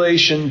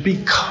tribulation.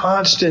 Be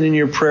constant in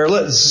your prayer.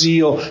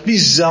 Be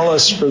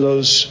zealous for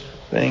those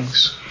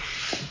things.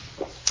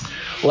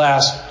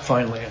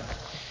 Finally,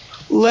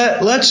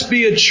 let's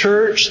be a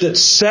church that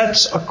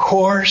sets a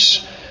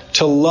course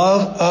to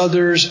love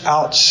others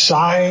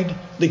outside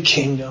the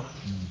kingdom,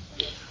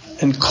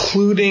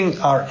 including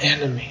our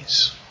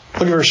enemies.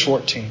 Look at verse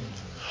 14.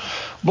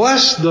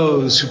 Bless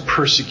those who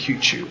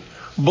persecute you.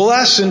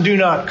 Bless and do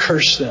not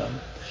curse them.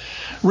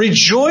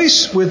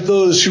 Rejoice with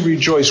those who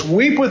rejoice.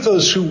 Weep with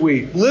those who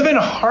weep. Live in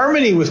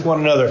harmony with one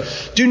another.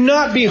 Do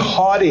not be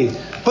haughty,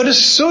 but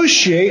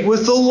associate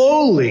with the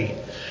lowly.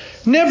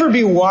 Never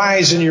be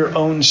wise in your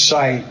own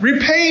sight.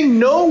 Repay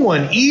no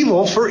one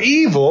evil for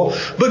evil,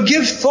 but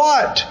give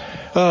thought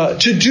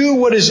to do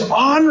what is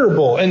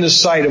honorable in the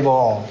sight of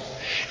all.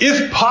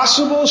 If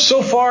possible,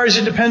 so far as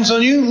it depends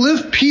on you,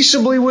 live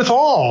peaceably with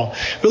all.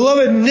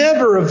 Beloved,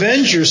 never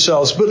avenge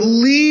yourselves, but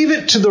leave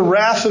it to the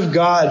wrath of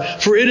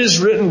God. For it is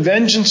written,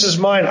 vengeance is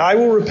mine, I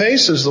will repay,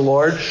 says the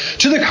Lord.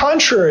 To the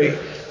contrary,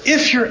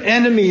 if your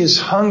enemy is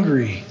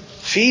hungry,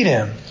 feed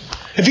him.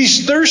 If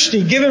he's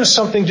thirsty, give him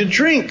something to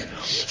drink.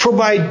 For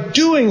by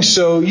doing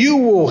so, you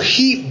will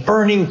heap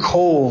burning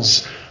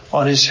coals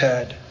on his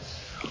head.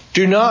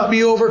 Do not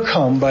be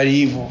overcome by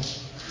evil,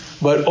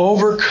 but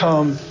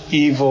overcome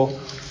evil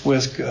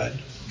with good.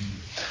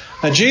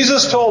 Now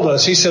Jesus told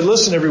us, he said,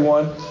 listen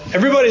everyone,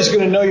 everybody's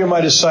going to know you're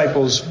my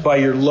disciples by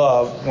your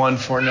love one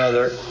for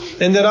another.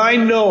 And that I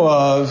know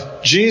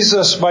of,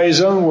 Jesus by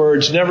his own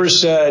words never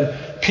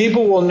said,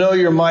 people will know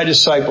you're my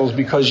disciples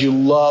because you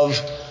love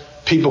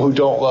people who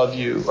don't love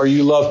you, or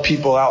you love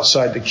people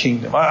outside the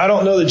kingdom. I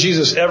don't know that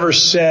Jesus ever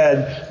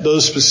said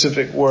those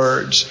specific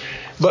words.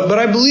 But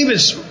I believe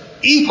it's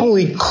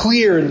equally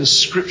clear in the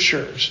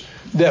scriptures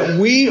that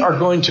we are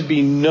going to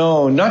be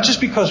known, not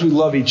just because we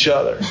love each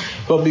other,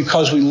 but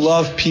because we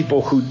love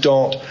people who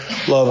don't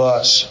love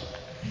us.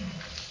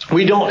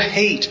 We don't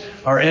hate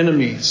our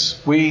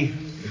enemies. We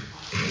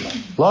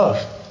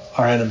love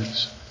our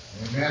enemies.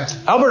 Amen.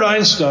 Albert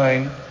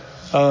Einstein,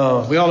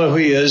 we all know who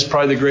he is,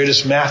 probably the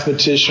greatest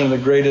mathematician, the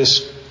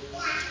greatest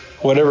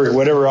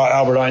whatever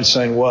Albert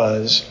Einstein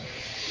was.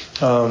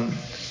 What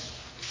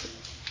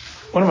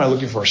am I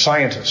looking for?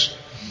 Scientist.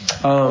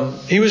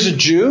 He was a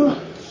Jew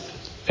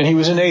and he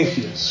was an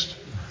atheist.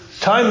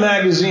 Time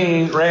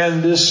magazine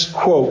ran this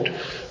quote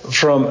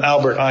from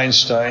Albert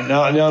Einstein.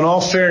 Now, in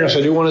all fairness,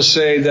 I do want to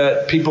say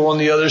that people on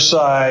the other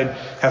side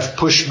have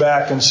pushed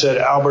back and said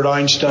Albert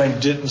Einstein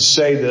didn't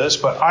say this,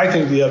 but I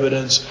think the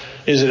evidence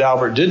is that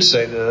Albert did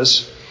say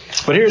this.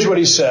 But here's what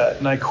he said,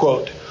 and I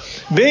quote,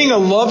 being a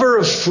lover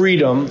of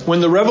freedom,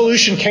 when the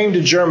revolution came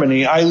to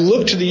Germany, I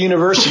looked to the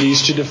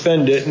universities to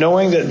defend it,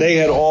 knowing that they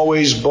had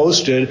always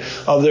boasted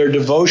of their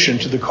devotion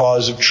to the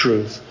cause of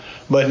truth.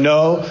 But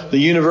no, the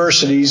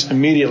universities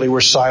immediately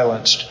were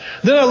silenced.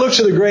 Then I looked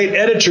to the great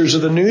editors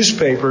of the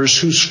newspapers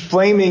whose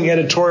flaming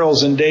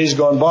editorials in days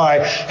gone by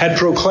had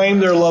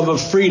proclaimed their love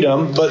of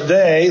freedom, but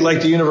they,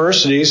 like the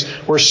universities,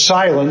 were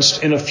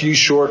silenced in a few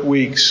short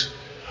weeks.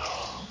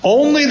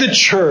 Only the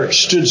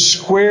church stood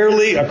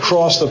squarely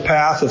across the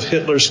path of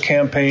Hitler's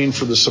campaign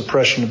for the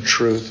suppression of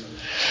truth.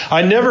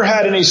 I never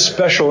had any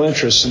special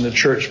interest in the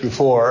church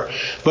before,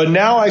 but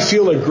now I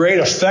feel a great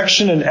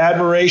affection and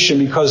admiration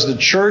because the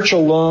church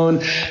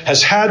alone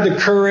has had the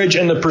courage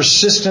and the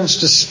persistence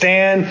to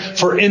stand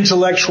for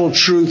intellectual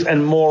truth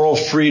and moral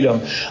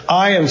freedom.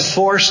 I am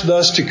forced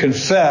thus to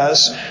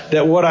confess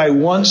that what I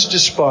once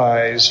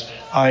despised,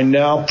 I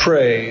now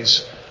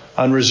praise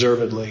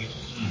unreservedly.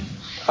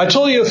 I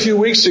told you a few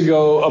weeks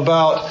ago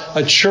about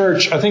a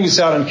church, I think it's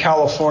out in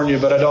California,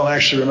 but I don't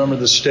actually remember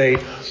the state,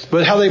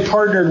 but how they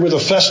partnered with a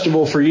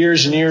festival for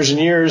years and years and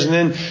years. And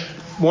then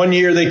one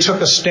year they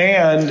took a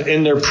stand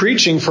in their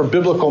preaching for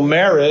biblical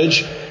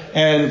marriage,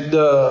 and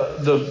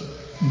the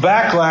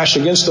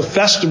backlash against the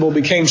festival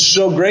became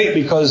so great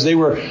because they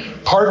were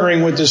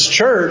partnering with this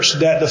church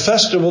that the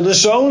festival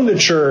disowned the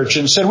church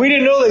and said, we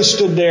didn't know they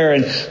stood there,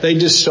 and they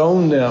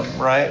disowned them,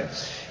 right?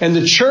 And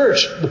the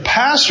church, the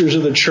pastors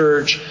of the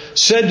church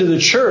said to the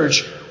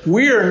church,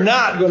 we are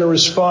not going to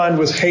respond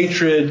with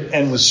hatred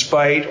and with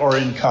spite or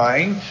in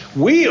kind.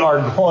 We are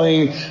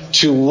going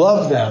to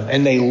love them.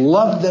 And they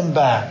loved them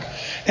back.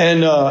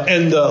 And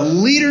the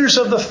leaders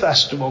of the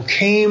festival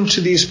came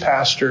to these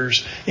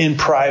pastors in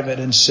private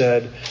and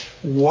said,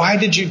 why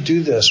did you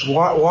do this?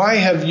 Why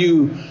have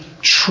you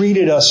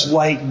treated us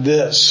like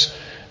this?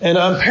 And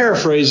I'm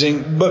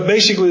paraphrasing, but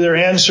basically their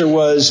answer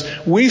was,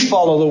 we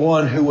follow the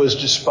one who was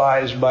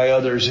despised by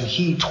others, and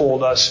he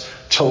told us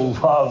to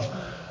love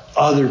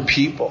other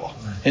people.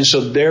 And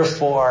so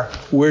therefore,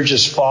 we're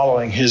just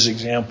following his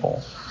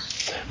example.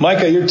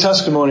 Micah, your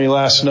testimony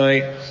last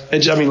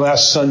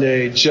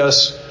Sunday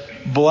just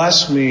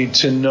blessed me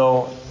to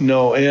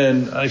no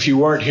end. If you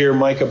weren't here,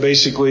 Micah,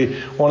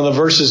 basically one of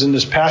the verses in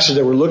this passage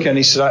that we're looking at,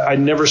 he said, I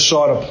never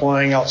saw it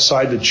applying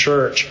outside the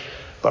church.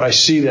 But I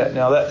see that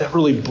now. That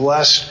really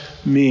blessed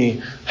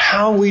me.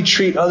 How we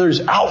treat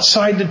others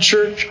outside the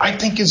church, I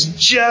think, is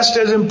just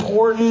as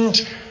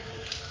important.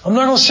 I'm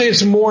not going to say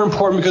it's more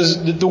important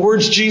because the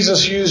words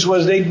Jesus used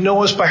was they'd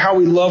know us by how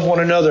we love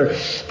one another.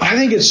 But I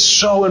think it's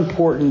so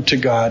important to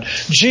God.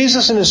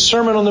 Jesus in his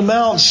Sermon on the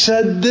Mount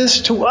said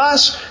this to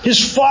us,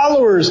 his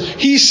followers.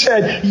 He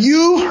said,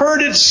 you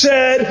heard it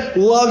said,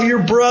 love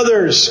your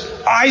brothers.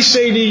 I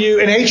say to you,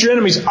 and hate your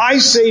enemies. I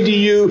say to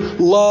you,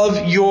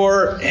 love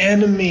your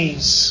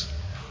enemies.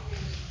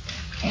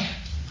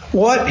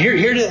 What? Here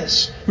it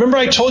is. Remember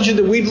I told you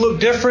that we'd look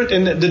different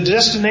and that the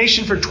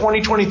destination for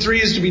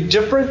 2023 is to be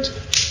different?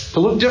 To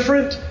look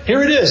different?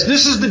 Here it is.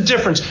 This is the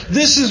difference.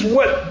 This is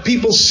what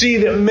people see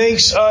that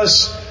makes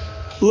us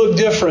look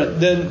different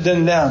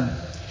than them.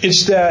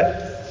 It's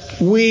that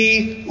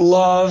we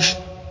love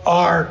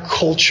our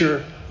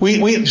culture.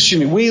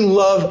 We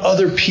love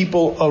other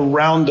people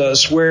around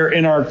us where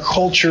in our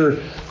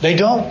culture they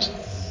don't.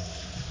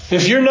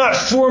 If you're not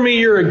for me,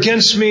 you're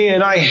against me,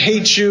 and I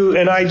hate you,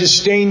 and I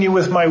disdain you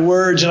with my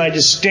words, and I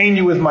disdain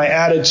you with my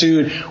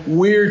attitude.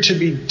 We're to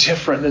be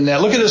different than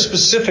that. Look at the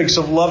specifics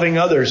of loving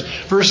others.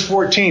 Verse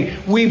 14,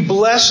 we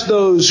bless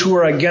those who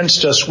are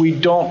against us. We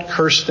don't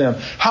curse them.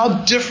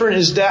 How different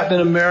is that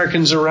than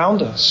Americans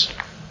around us?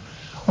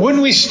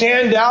 Wouldn't we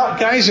stand out,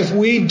 guys, if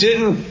we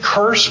didn't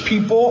curse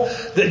people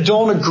that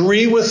don't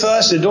agree with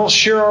us, that don't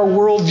share our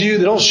worldview,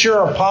 that don't share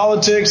our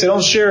politics, that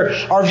don't share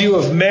our view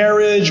of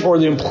marriage or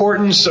the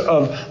importance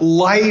of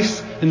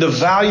life and the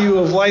value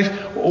of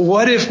life?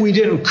 What if we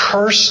didn't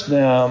curse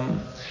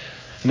them?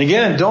 And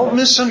again, don't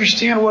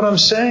misunderstand what I'm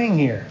saying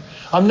here.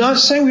 I'm not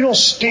saying we don't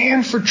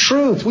stand for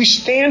truth. We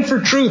stand for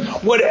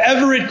truth,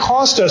 whatever it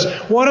cost us.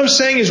 What I'm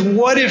saying is,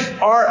 what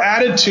if our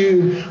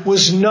attitude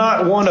was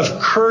not one of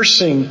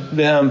cursing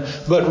them,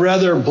 but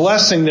rather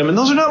blessing them? And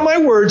those are not my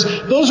words.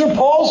 Those are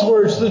Paul's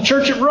words to the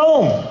church at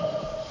Rome.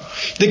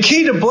 The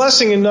key to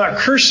blessing and not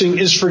cursing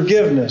is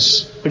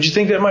forgiveness. Would you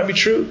think that might be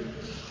true?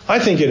 I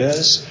think it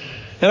is.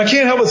 And I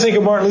can't help but think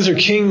of Martin Luther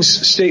King's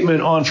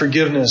statement on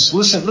forgiveness.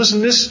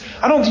 Listen, this,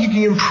 I don't think you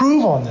can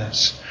improve on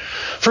this.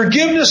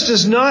 Forgiveness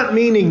does not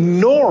mean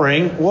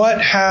ignoring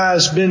what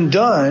has been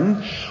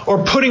done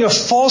or putting a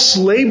false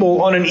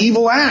label on an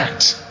evil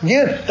act.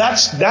 Again,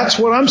 that's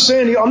what I'm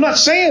saying. I'm not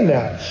saying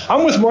that.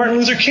 I'm with Martin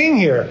Luther King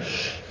here.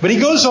 But he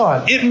goes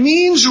on. It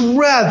means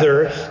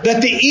rather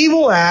that the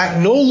evil act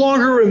no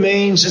longer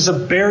remains as a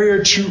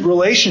barrier to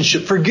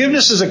relationship.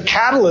 Forgiveness is a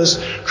catalyst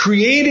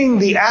creating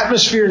the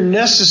atmosphere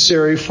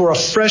necessary for a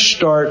fresh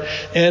start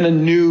and a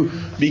new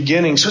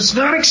beginning. So it's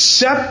not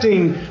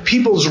accepting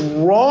people's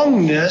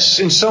wrongness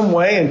in some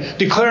way and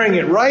declaring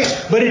it right,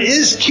 but it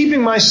is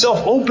keeping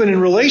myself open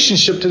in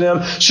relationship to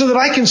them so that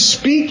I can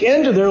speak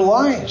into their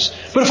lives.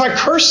 But if I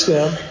curse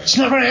them, it's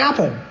not going to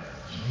happen.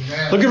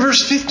 Look at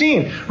verse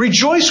 15.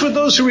 Rejoice with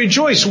those who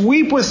rejoice.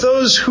 Weep with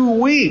those who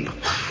weep.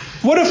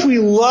 What if we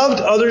loved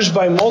others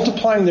by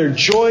multiplying their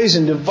joys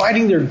and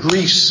dividing their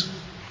griefs?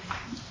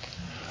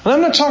 And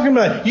I'm not talking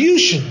about you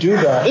should do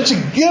that. It's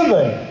a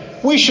given.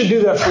 We should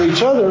do that for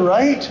each other,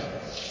 right?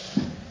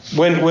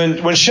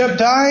 When Shep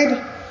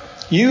died,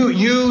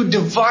 you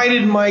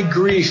divided my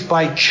grief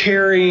by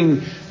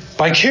carrying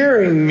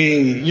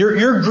me.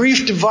 Your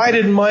grief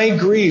divided my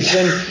grief.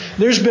 And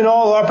there's been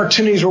all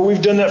opportunities where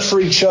we've done that for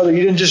each other.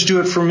 You didn't just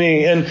do it for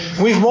me. And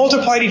we've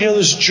multiplied each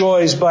other's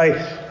joys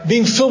by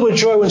being filled with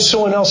joy when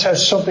someone else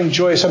has something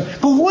joyous.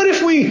 But what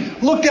if we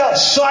looked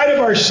outside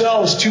of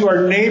ourselves to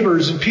our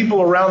neighbors and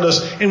people around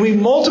us and we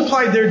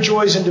multiplied their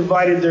joys and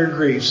divided their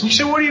griefs? And you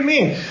say, what do you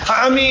mean?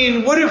 I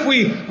mean, what if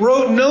we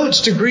wrote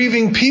notes to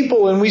grieving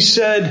people and we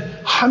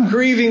said, I'm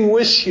grieving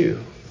with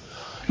you?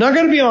 Not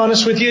going to be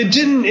honest with you. It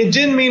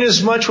didn't mean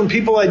as much when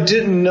people I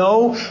didn't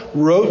know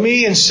wrote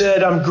me and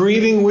said, I'm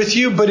grieving with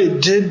you, but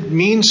it did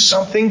mean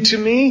something to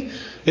me.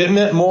 It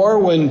meant more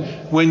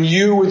when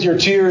you with your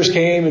tears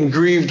came and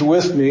grieved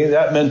with me.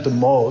 That meant the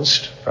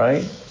most,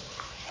 right?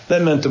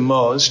 That meant the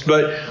most.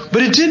 But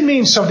it did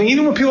mean something.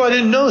 Even when people I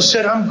didn't know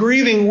said, I'm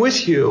grieving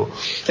with you.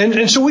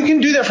 And so we can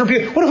do that for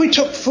people. What if we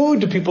took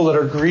food to people that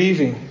are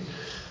grieving?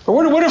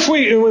 Or what if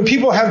when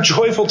people have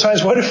joyful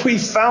times, what if we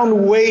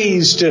found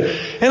ways to,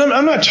 and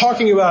I'm not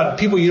talking about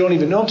people you don't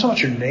even know, I'm talking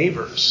about your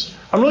neighbors.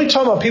 I'm really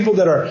talking about people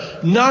that are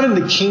not in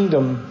the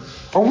kingdom,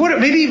 or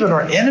maybe even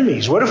our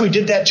enemies. What if we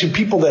did that to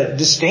people that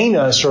disdain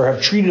us or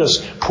have treated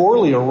us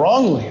poorly or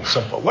wrongly at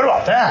some point? What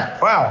about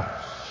that? Wow.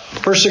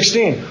 Verse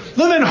 16,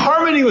 live in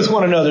harmony with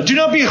one another. Do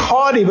not be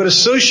haughty, but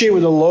associate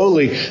with the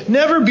lowly.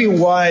 Never be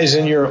wise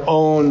in your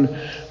own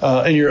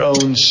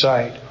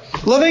sight.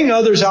 Loving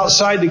others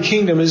outside the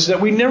kingdom is that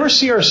we never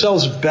see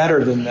ourselves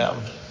better than them.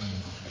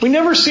 We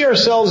never see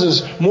ourselves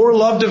as more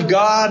loved of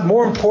God,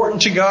 more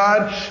important to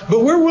God,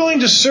 but we're willing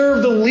to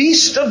serve the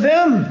least of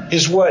them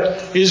is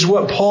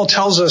what Paul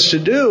tells us to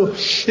do.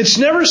 It's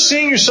never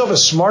seeing yourself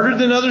as smarter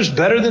than others,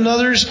 better than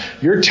others,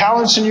 your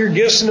talents and your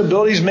gifts and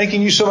abilities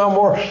making you somehow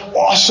more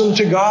awesome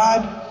to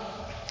God.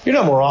 You're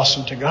not more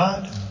awesome to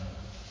God.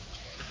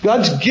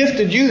 God's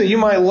gifted you that you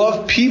might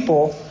love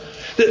people.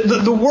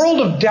 The world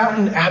of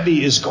Downton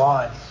Abbey is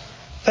gone.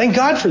 Thank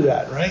God for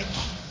that, right?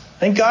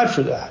 Thank God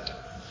for that.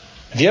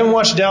 If you haven't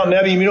watched Downton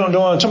Abbey, you don't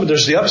know what I'm talking about.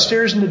 There's the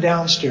upstairs and the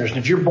downstairs. And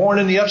if you're born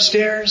in the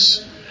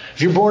upstairs,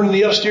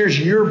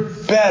 you're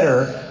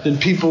better than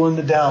people in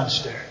the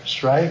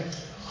downstairs, right?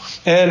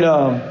 And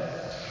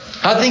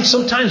I think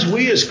sometimes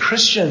we as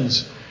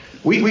Christians,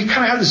 we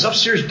kind of have this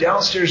upstairs,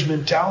 downstairs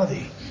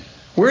mentality.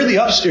 We're the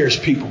upstairs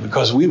people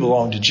because we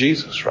belong to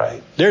Jesus,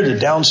 right? They're the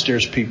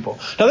downstairs people.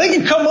 Now they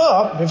can come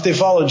up if they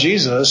follow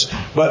Jesus,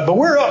 but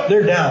we're up,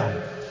 they're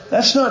down.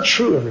 That's not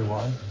true,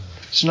 everyone.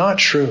 It's not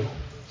true.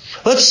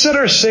 Let's set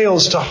our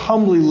sails to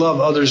humbly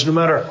love others no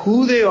matter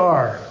who they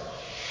are.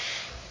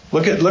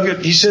 Look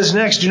at, he says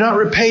next, do not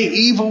repay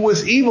evil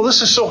with evil.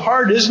 This is so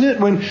hard, isn't it?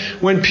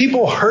 When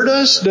people hurt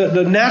us,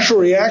 the natural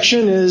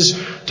reaction is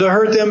to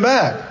hurt them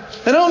back.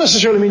 And I don't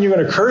necessarily mean you're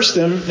going to curse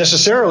them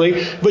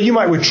necessarily, but you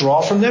might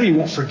withdraw from them. You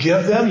won't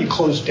forgive them. You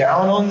close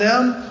down on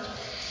them.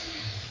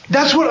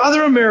 That's what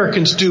other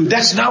Americans do.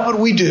 That's not what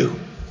we do.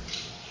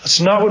 That's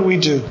not what we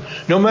do.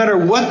 No matter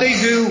what they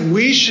do,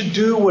 we should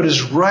do what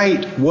is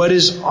right, what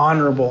is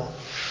honorable.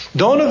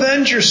 Don't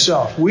avenge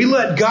yourself. We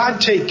let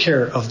God take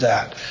care of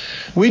that.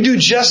 We do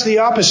just the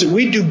opposite.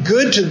 We do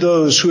good to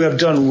those who have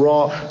done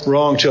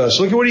wrong to us.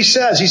 Look at what he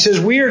says. He says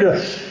we are to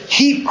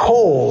heap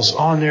coals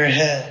on their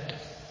head.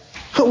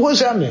 What does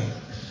that mean?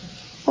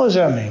 What does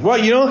that mean?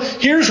 Well,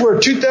 here's where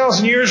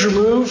 2,000 years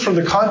removed from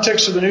the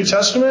context of the New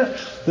Testament,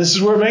 this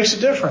is where it makes a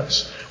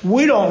difference.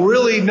 We don't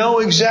really know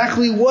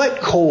exactly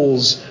what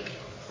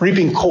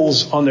reaping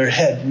coals on their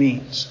head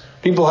means.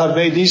 People have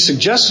made these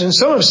suggestions.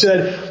 Some have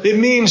said it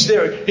means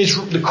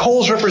the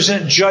coals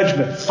represent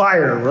judgment,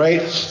 fire,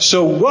 right?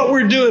 So what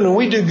we're doing when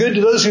we do good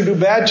to those who do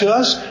bad to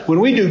us, when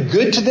we do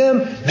good to them,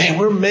 man,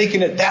 we're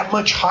making it that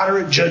much hotter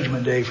at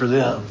Judgment Day for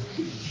them.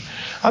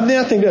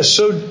 I think that's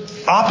so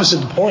opposite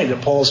the point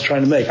that Paul's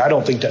trying to make. I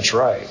don't think that's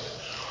right.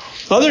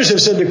 Others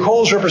have said the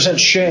coals represent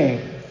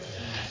shame.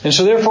 And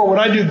so therefore, when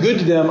I do good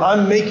to them,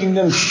 I'm making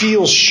them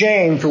feel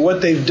shame for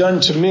what they've done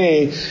to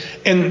me.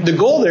 And the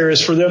goal there is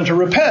for them to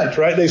repent,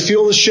 right? They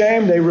feel the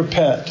shame, they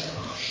repent.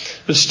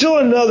 But still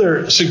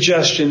another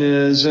suggestion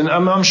is, and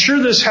I'm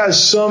sure this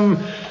has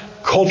some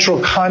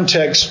cultural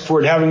context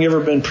for it having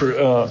ever been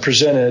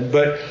presented,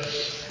 but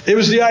it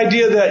was the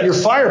idea that your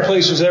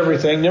fireplace was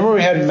everything. Remember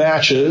we had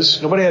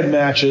matches. Nobody had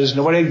matches.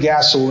 Nobody had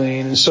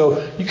gasoline. And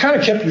so you kind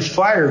of kept your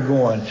fire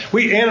going.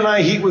 Ann and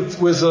I heat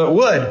with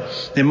wood.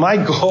 And my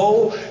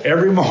goal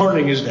every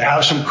morning is to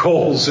have some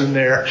coals in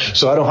there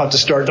so I don't have to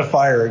start the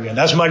fire again.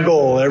 That's my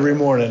goal every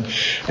morning.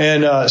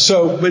 And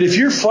but if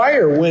your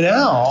fire went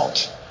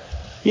out,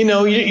 you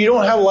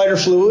don't have lighter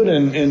fluid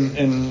and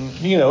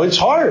it's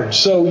hard.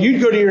 So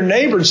you'd go to your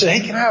neighbor and say,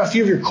 hey, can I have a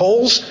few of your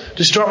coals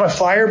to start my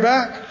fire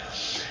back?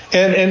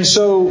 And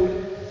so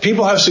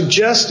people have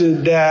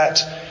suggested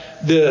that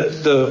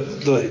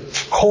the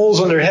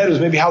coals on their head was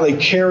maybe how they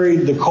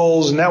carried the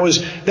coals, and that was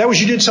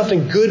you did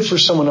something good for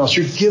someone else.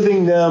 You're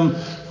giving them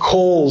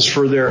coals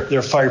for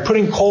their fire.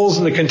 Putting coals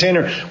in the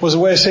container was a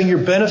way of saying you're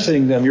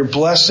benefiting them, you're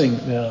blessing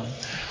them.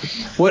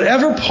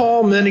 Whatever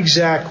Paul meant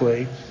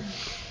exactly,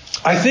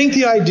 I think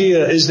the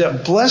idea is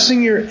that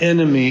blessing your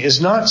enemy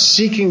is not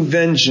seeking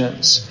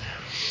vengeance.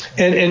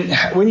 And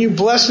when you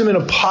bless them in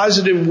a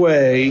positive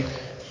way,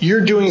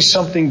 you're doing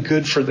something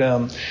good for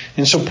them.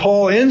 And so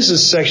Paul ends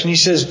this section. He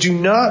says, do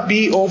not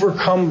be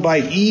overcome by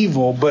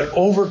evil, but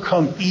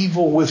overcome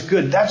evil with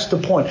good. That's the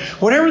point.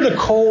 Whatever the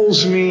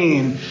coals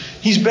mean,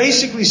 he's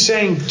basically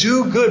saying,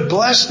 do good,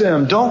 bless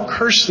them, don't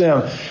curse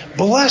them,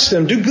 bless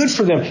them, do good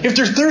for them. If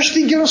they're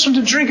thirsty, give them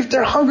something to drink. If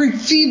they're hungry,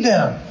 feed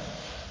them.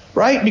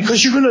 Right?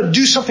 Because you're going to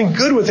do something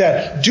good with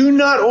that. Do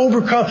not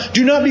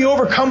be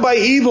overcome by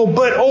evil,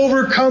 but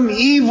overcome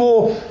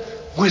evil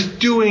with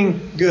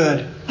doing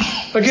good.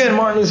 Again,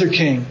 Martin Luther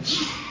King.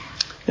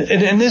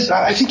 And this,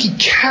 I think he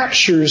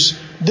captures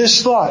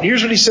this thought.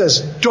 Here's what he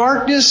says.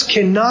 Darkness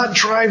cannot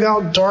drive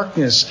out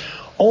darkness.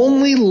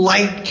 Only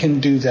light can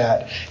do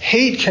that.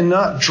 Hate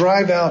cannot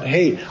drive out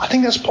hate. I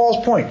think that's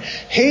Paul's point.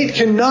 Hate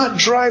cannot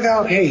drive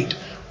out hate.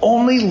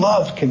 Only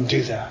love can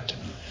do that.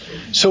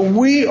 So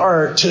we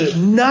are to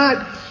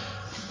not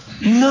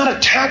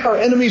attack our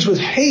enemies with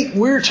hate.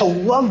 We're to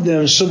love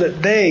them so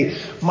that they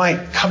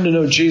might come to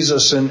know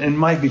Jesus and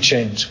might be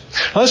changed.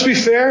 Now, let's be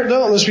fair,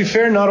 though. Let's be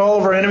fair. Not all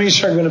of our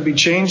enemies are going to be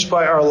changed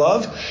by our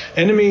love.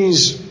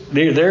 Enemies,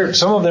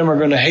 some of them are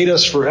going to hate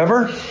us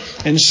forever.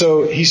 And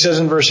so he says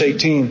in verse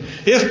 18,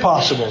 if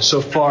possible,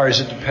 so far as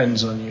it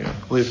depends on you,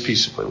 live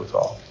peaceably with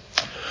all.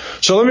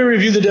 So let me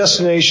review the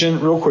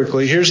destination real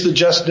quickly. Here's the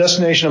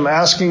destination I'm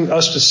asking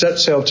us to set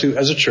sail to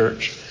as a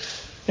church.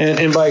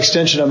 And by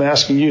extension, I'm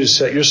asking you to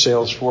set your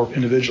sails for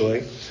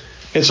individually.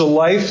 It's a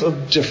life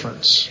of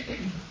difference.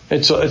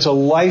 It's a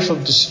life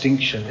of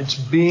distinction. It's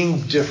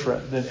being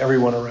different than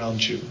everyone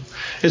around you.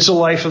 It's a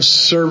life of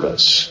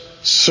service,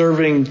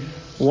 serving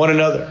one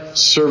another,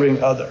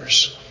 serving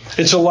others.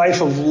 It's a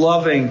life of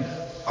loving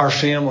our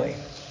family,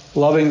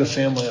 loving the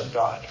family of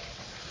God.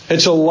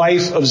 It's a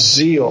life of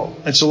zeal.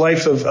 It's a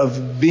life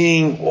of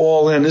being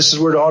all in. This is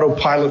where the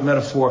autopilot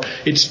metaphor,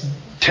 it's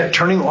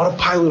turning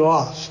autopilot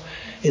off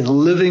and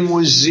living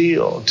with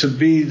zeal,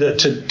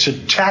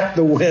 to tack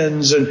the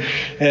winds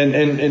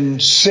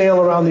and sail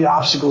around the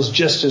obstacles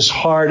just as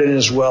hard and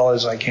as well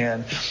as I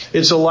can.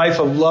 It's a life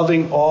of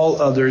loving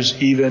all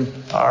others, even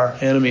our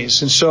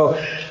enemies. And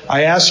so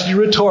I ask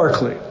you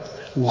rhetorically,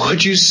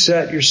 would you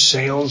set your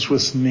sails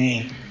with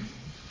me?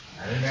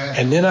 Amen.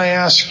 And then I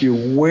ask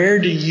you, where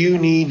do you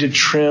need to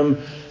trim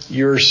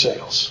your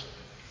sails?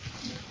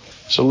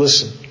 So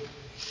listen,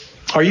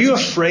 are you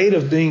afraid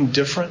of being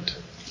different?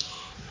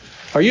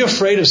 Are you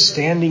afraid of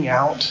standing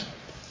out?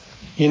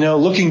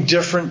 Looking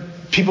different,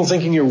 people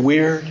thinking you're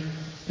weird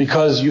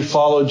because you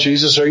follow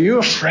Jesus. Are you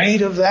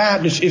afraid of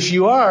that? If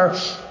you are,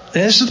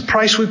 then this is the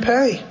price we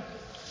pay.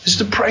 This is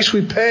the price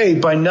we pay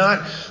by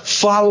not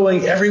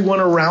following everyone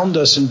around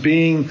us and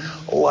being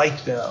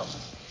like them.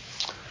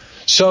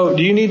 So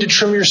do you need to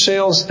trim your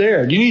sails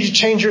there? Do you need to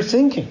change your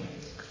thinking?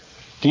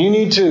 Do you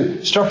need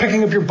to start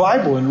picking up your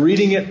Bible and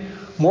reading it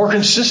more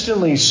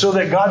consistently so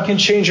that God can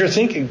change your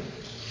thinking?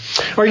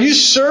 Are you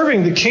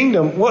serving the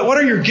kingdom? What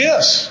are your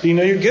gifts? Do you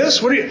know your gifts?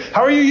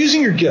 How are you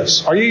using your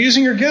gifts? Are you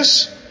using your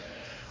gifts?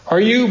 Are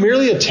you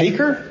merely a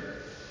taker?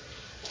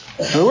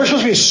 I mean, we're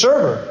supposed to be a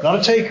server,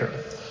 not a taker.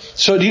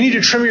 So do you need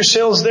to trim your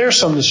sails there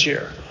some this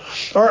year?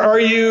 Or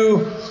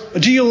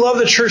do you love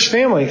the church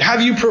family?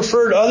 Have you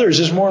preferred others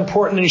as more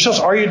important than yourselves?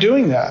 Are you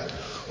doing that?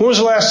 When was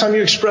the last time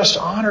you expressed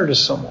honor to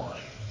someone?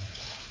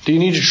 Do you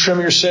need to trim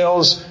your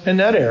sails in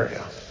that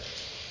area?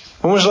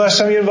 When was the last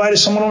time you invited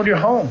someone over to your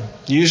home?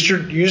 Used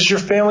your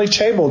family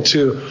table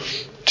to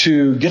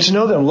get to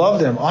know them, love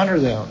them, honor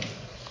them?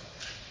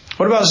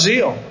 What about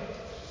zeal?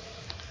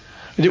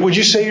 Would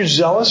you say you're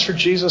zealous for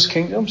Jesus'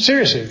 kingdom?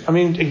 Seriously. I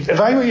mean,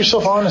 evaluate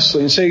yourself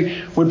honestly and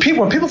say, when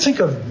people think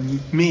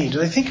of me, do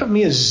they think of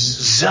me as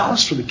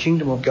zealous for the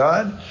kingdom of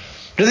God?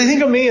 Do they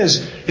think of me as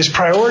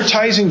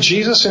prioritizing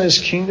Jesus and His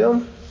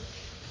kingdom?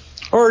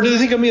 Or do they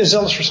think of me as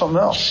zealous for something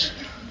else?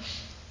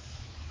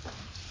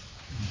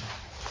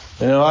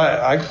 You know,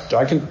 I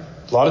can,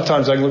 a lot of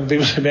times I can look at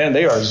people and say, man,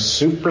 they are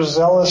super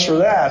zealous for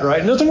that,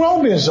 right? Nothing wrong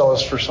with being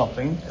zealous for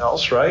something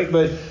else, right?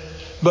 But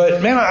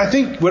man, I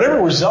think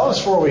whatever we're zealous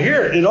for over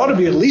here, it ought to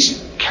be at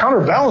least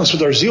counterbalanced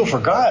with our zeal for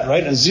God,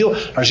 right? And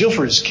our zeal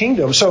for His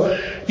kingdom. So,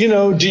 you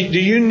know, do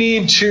you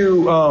need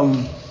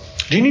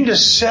to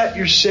set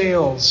your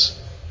sails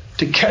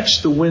to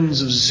catch the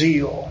winds of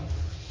zeal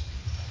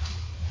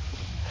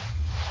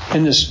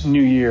in this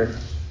new year?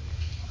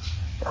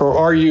 Or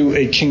are you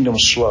a kingdom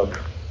slug?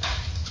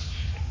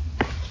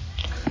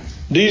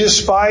 Do you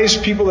despise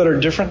people that are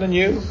different than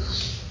you?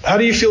 How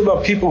do you feel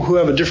about people who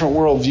have a different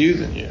worldview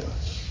than you?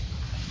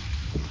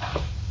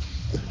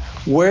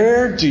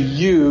 Where do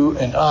you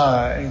and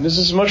I, and this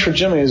is as much for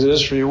Jimmy as it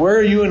is for you,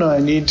 where you and I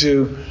need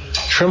to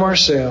trim our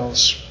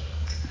sails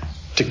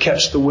to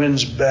catch the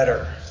winds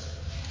better,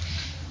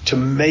 to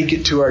make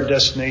it to our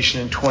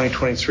destination in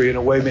 2023 in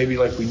a way maybe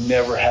like we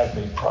never have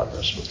made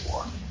progress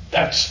before?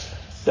 That's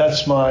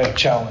my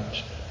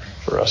challenge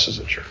for us as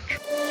a church.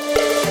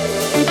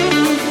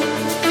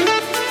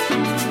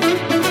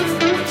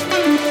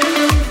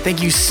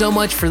 Thank you so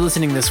much for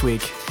listening this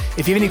week.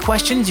 If you have any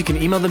questions, you can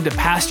email them to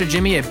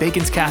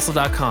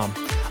pastorjimmy@baconscastle.com.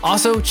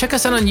 Also, check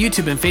us out on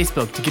YouTube and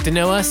Facebook to get to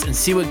know us and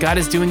see what God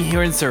is doing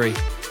here in Surrey.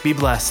 Be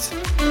blessed.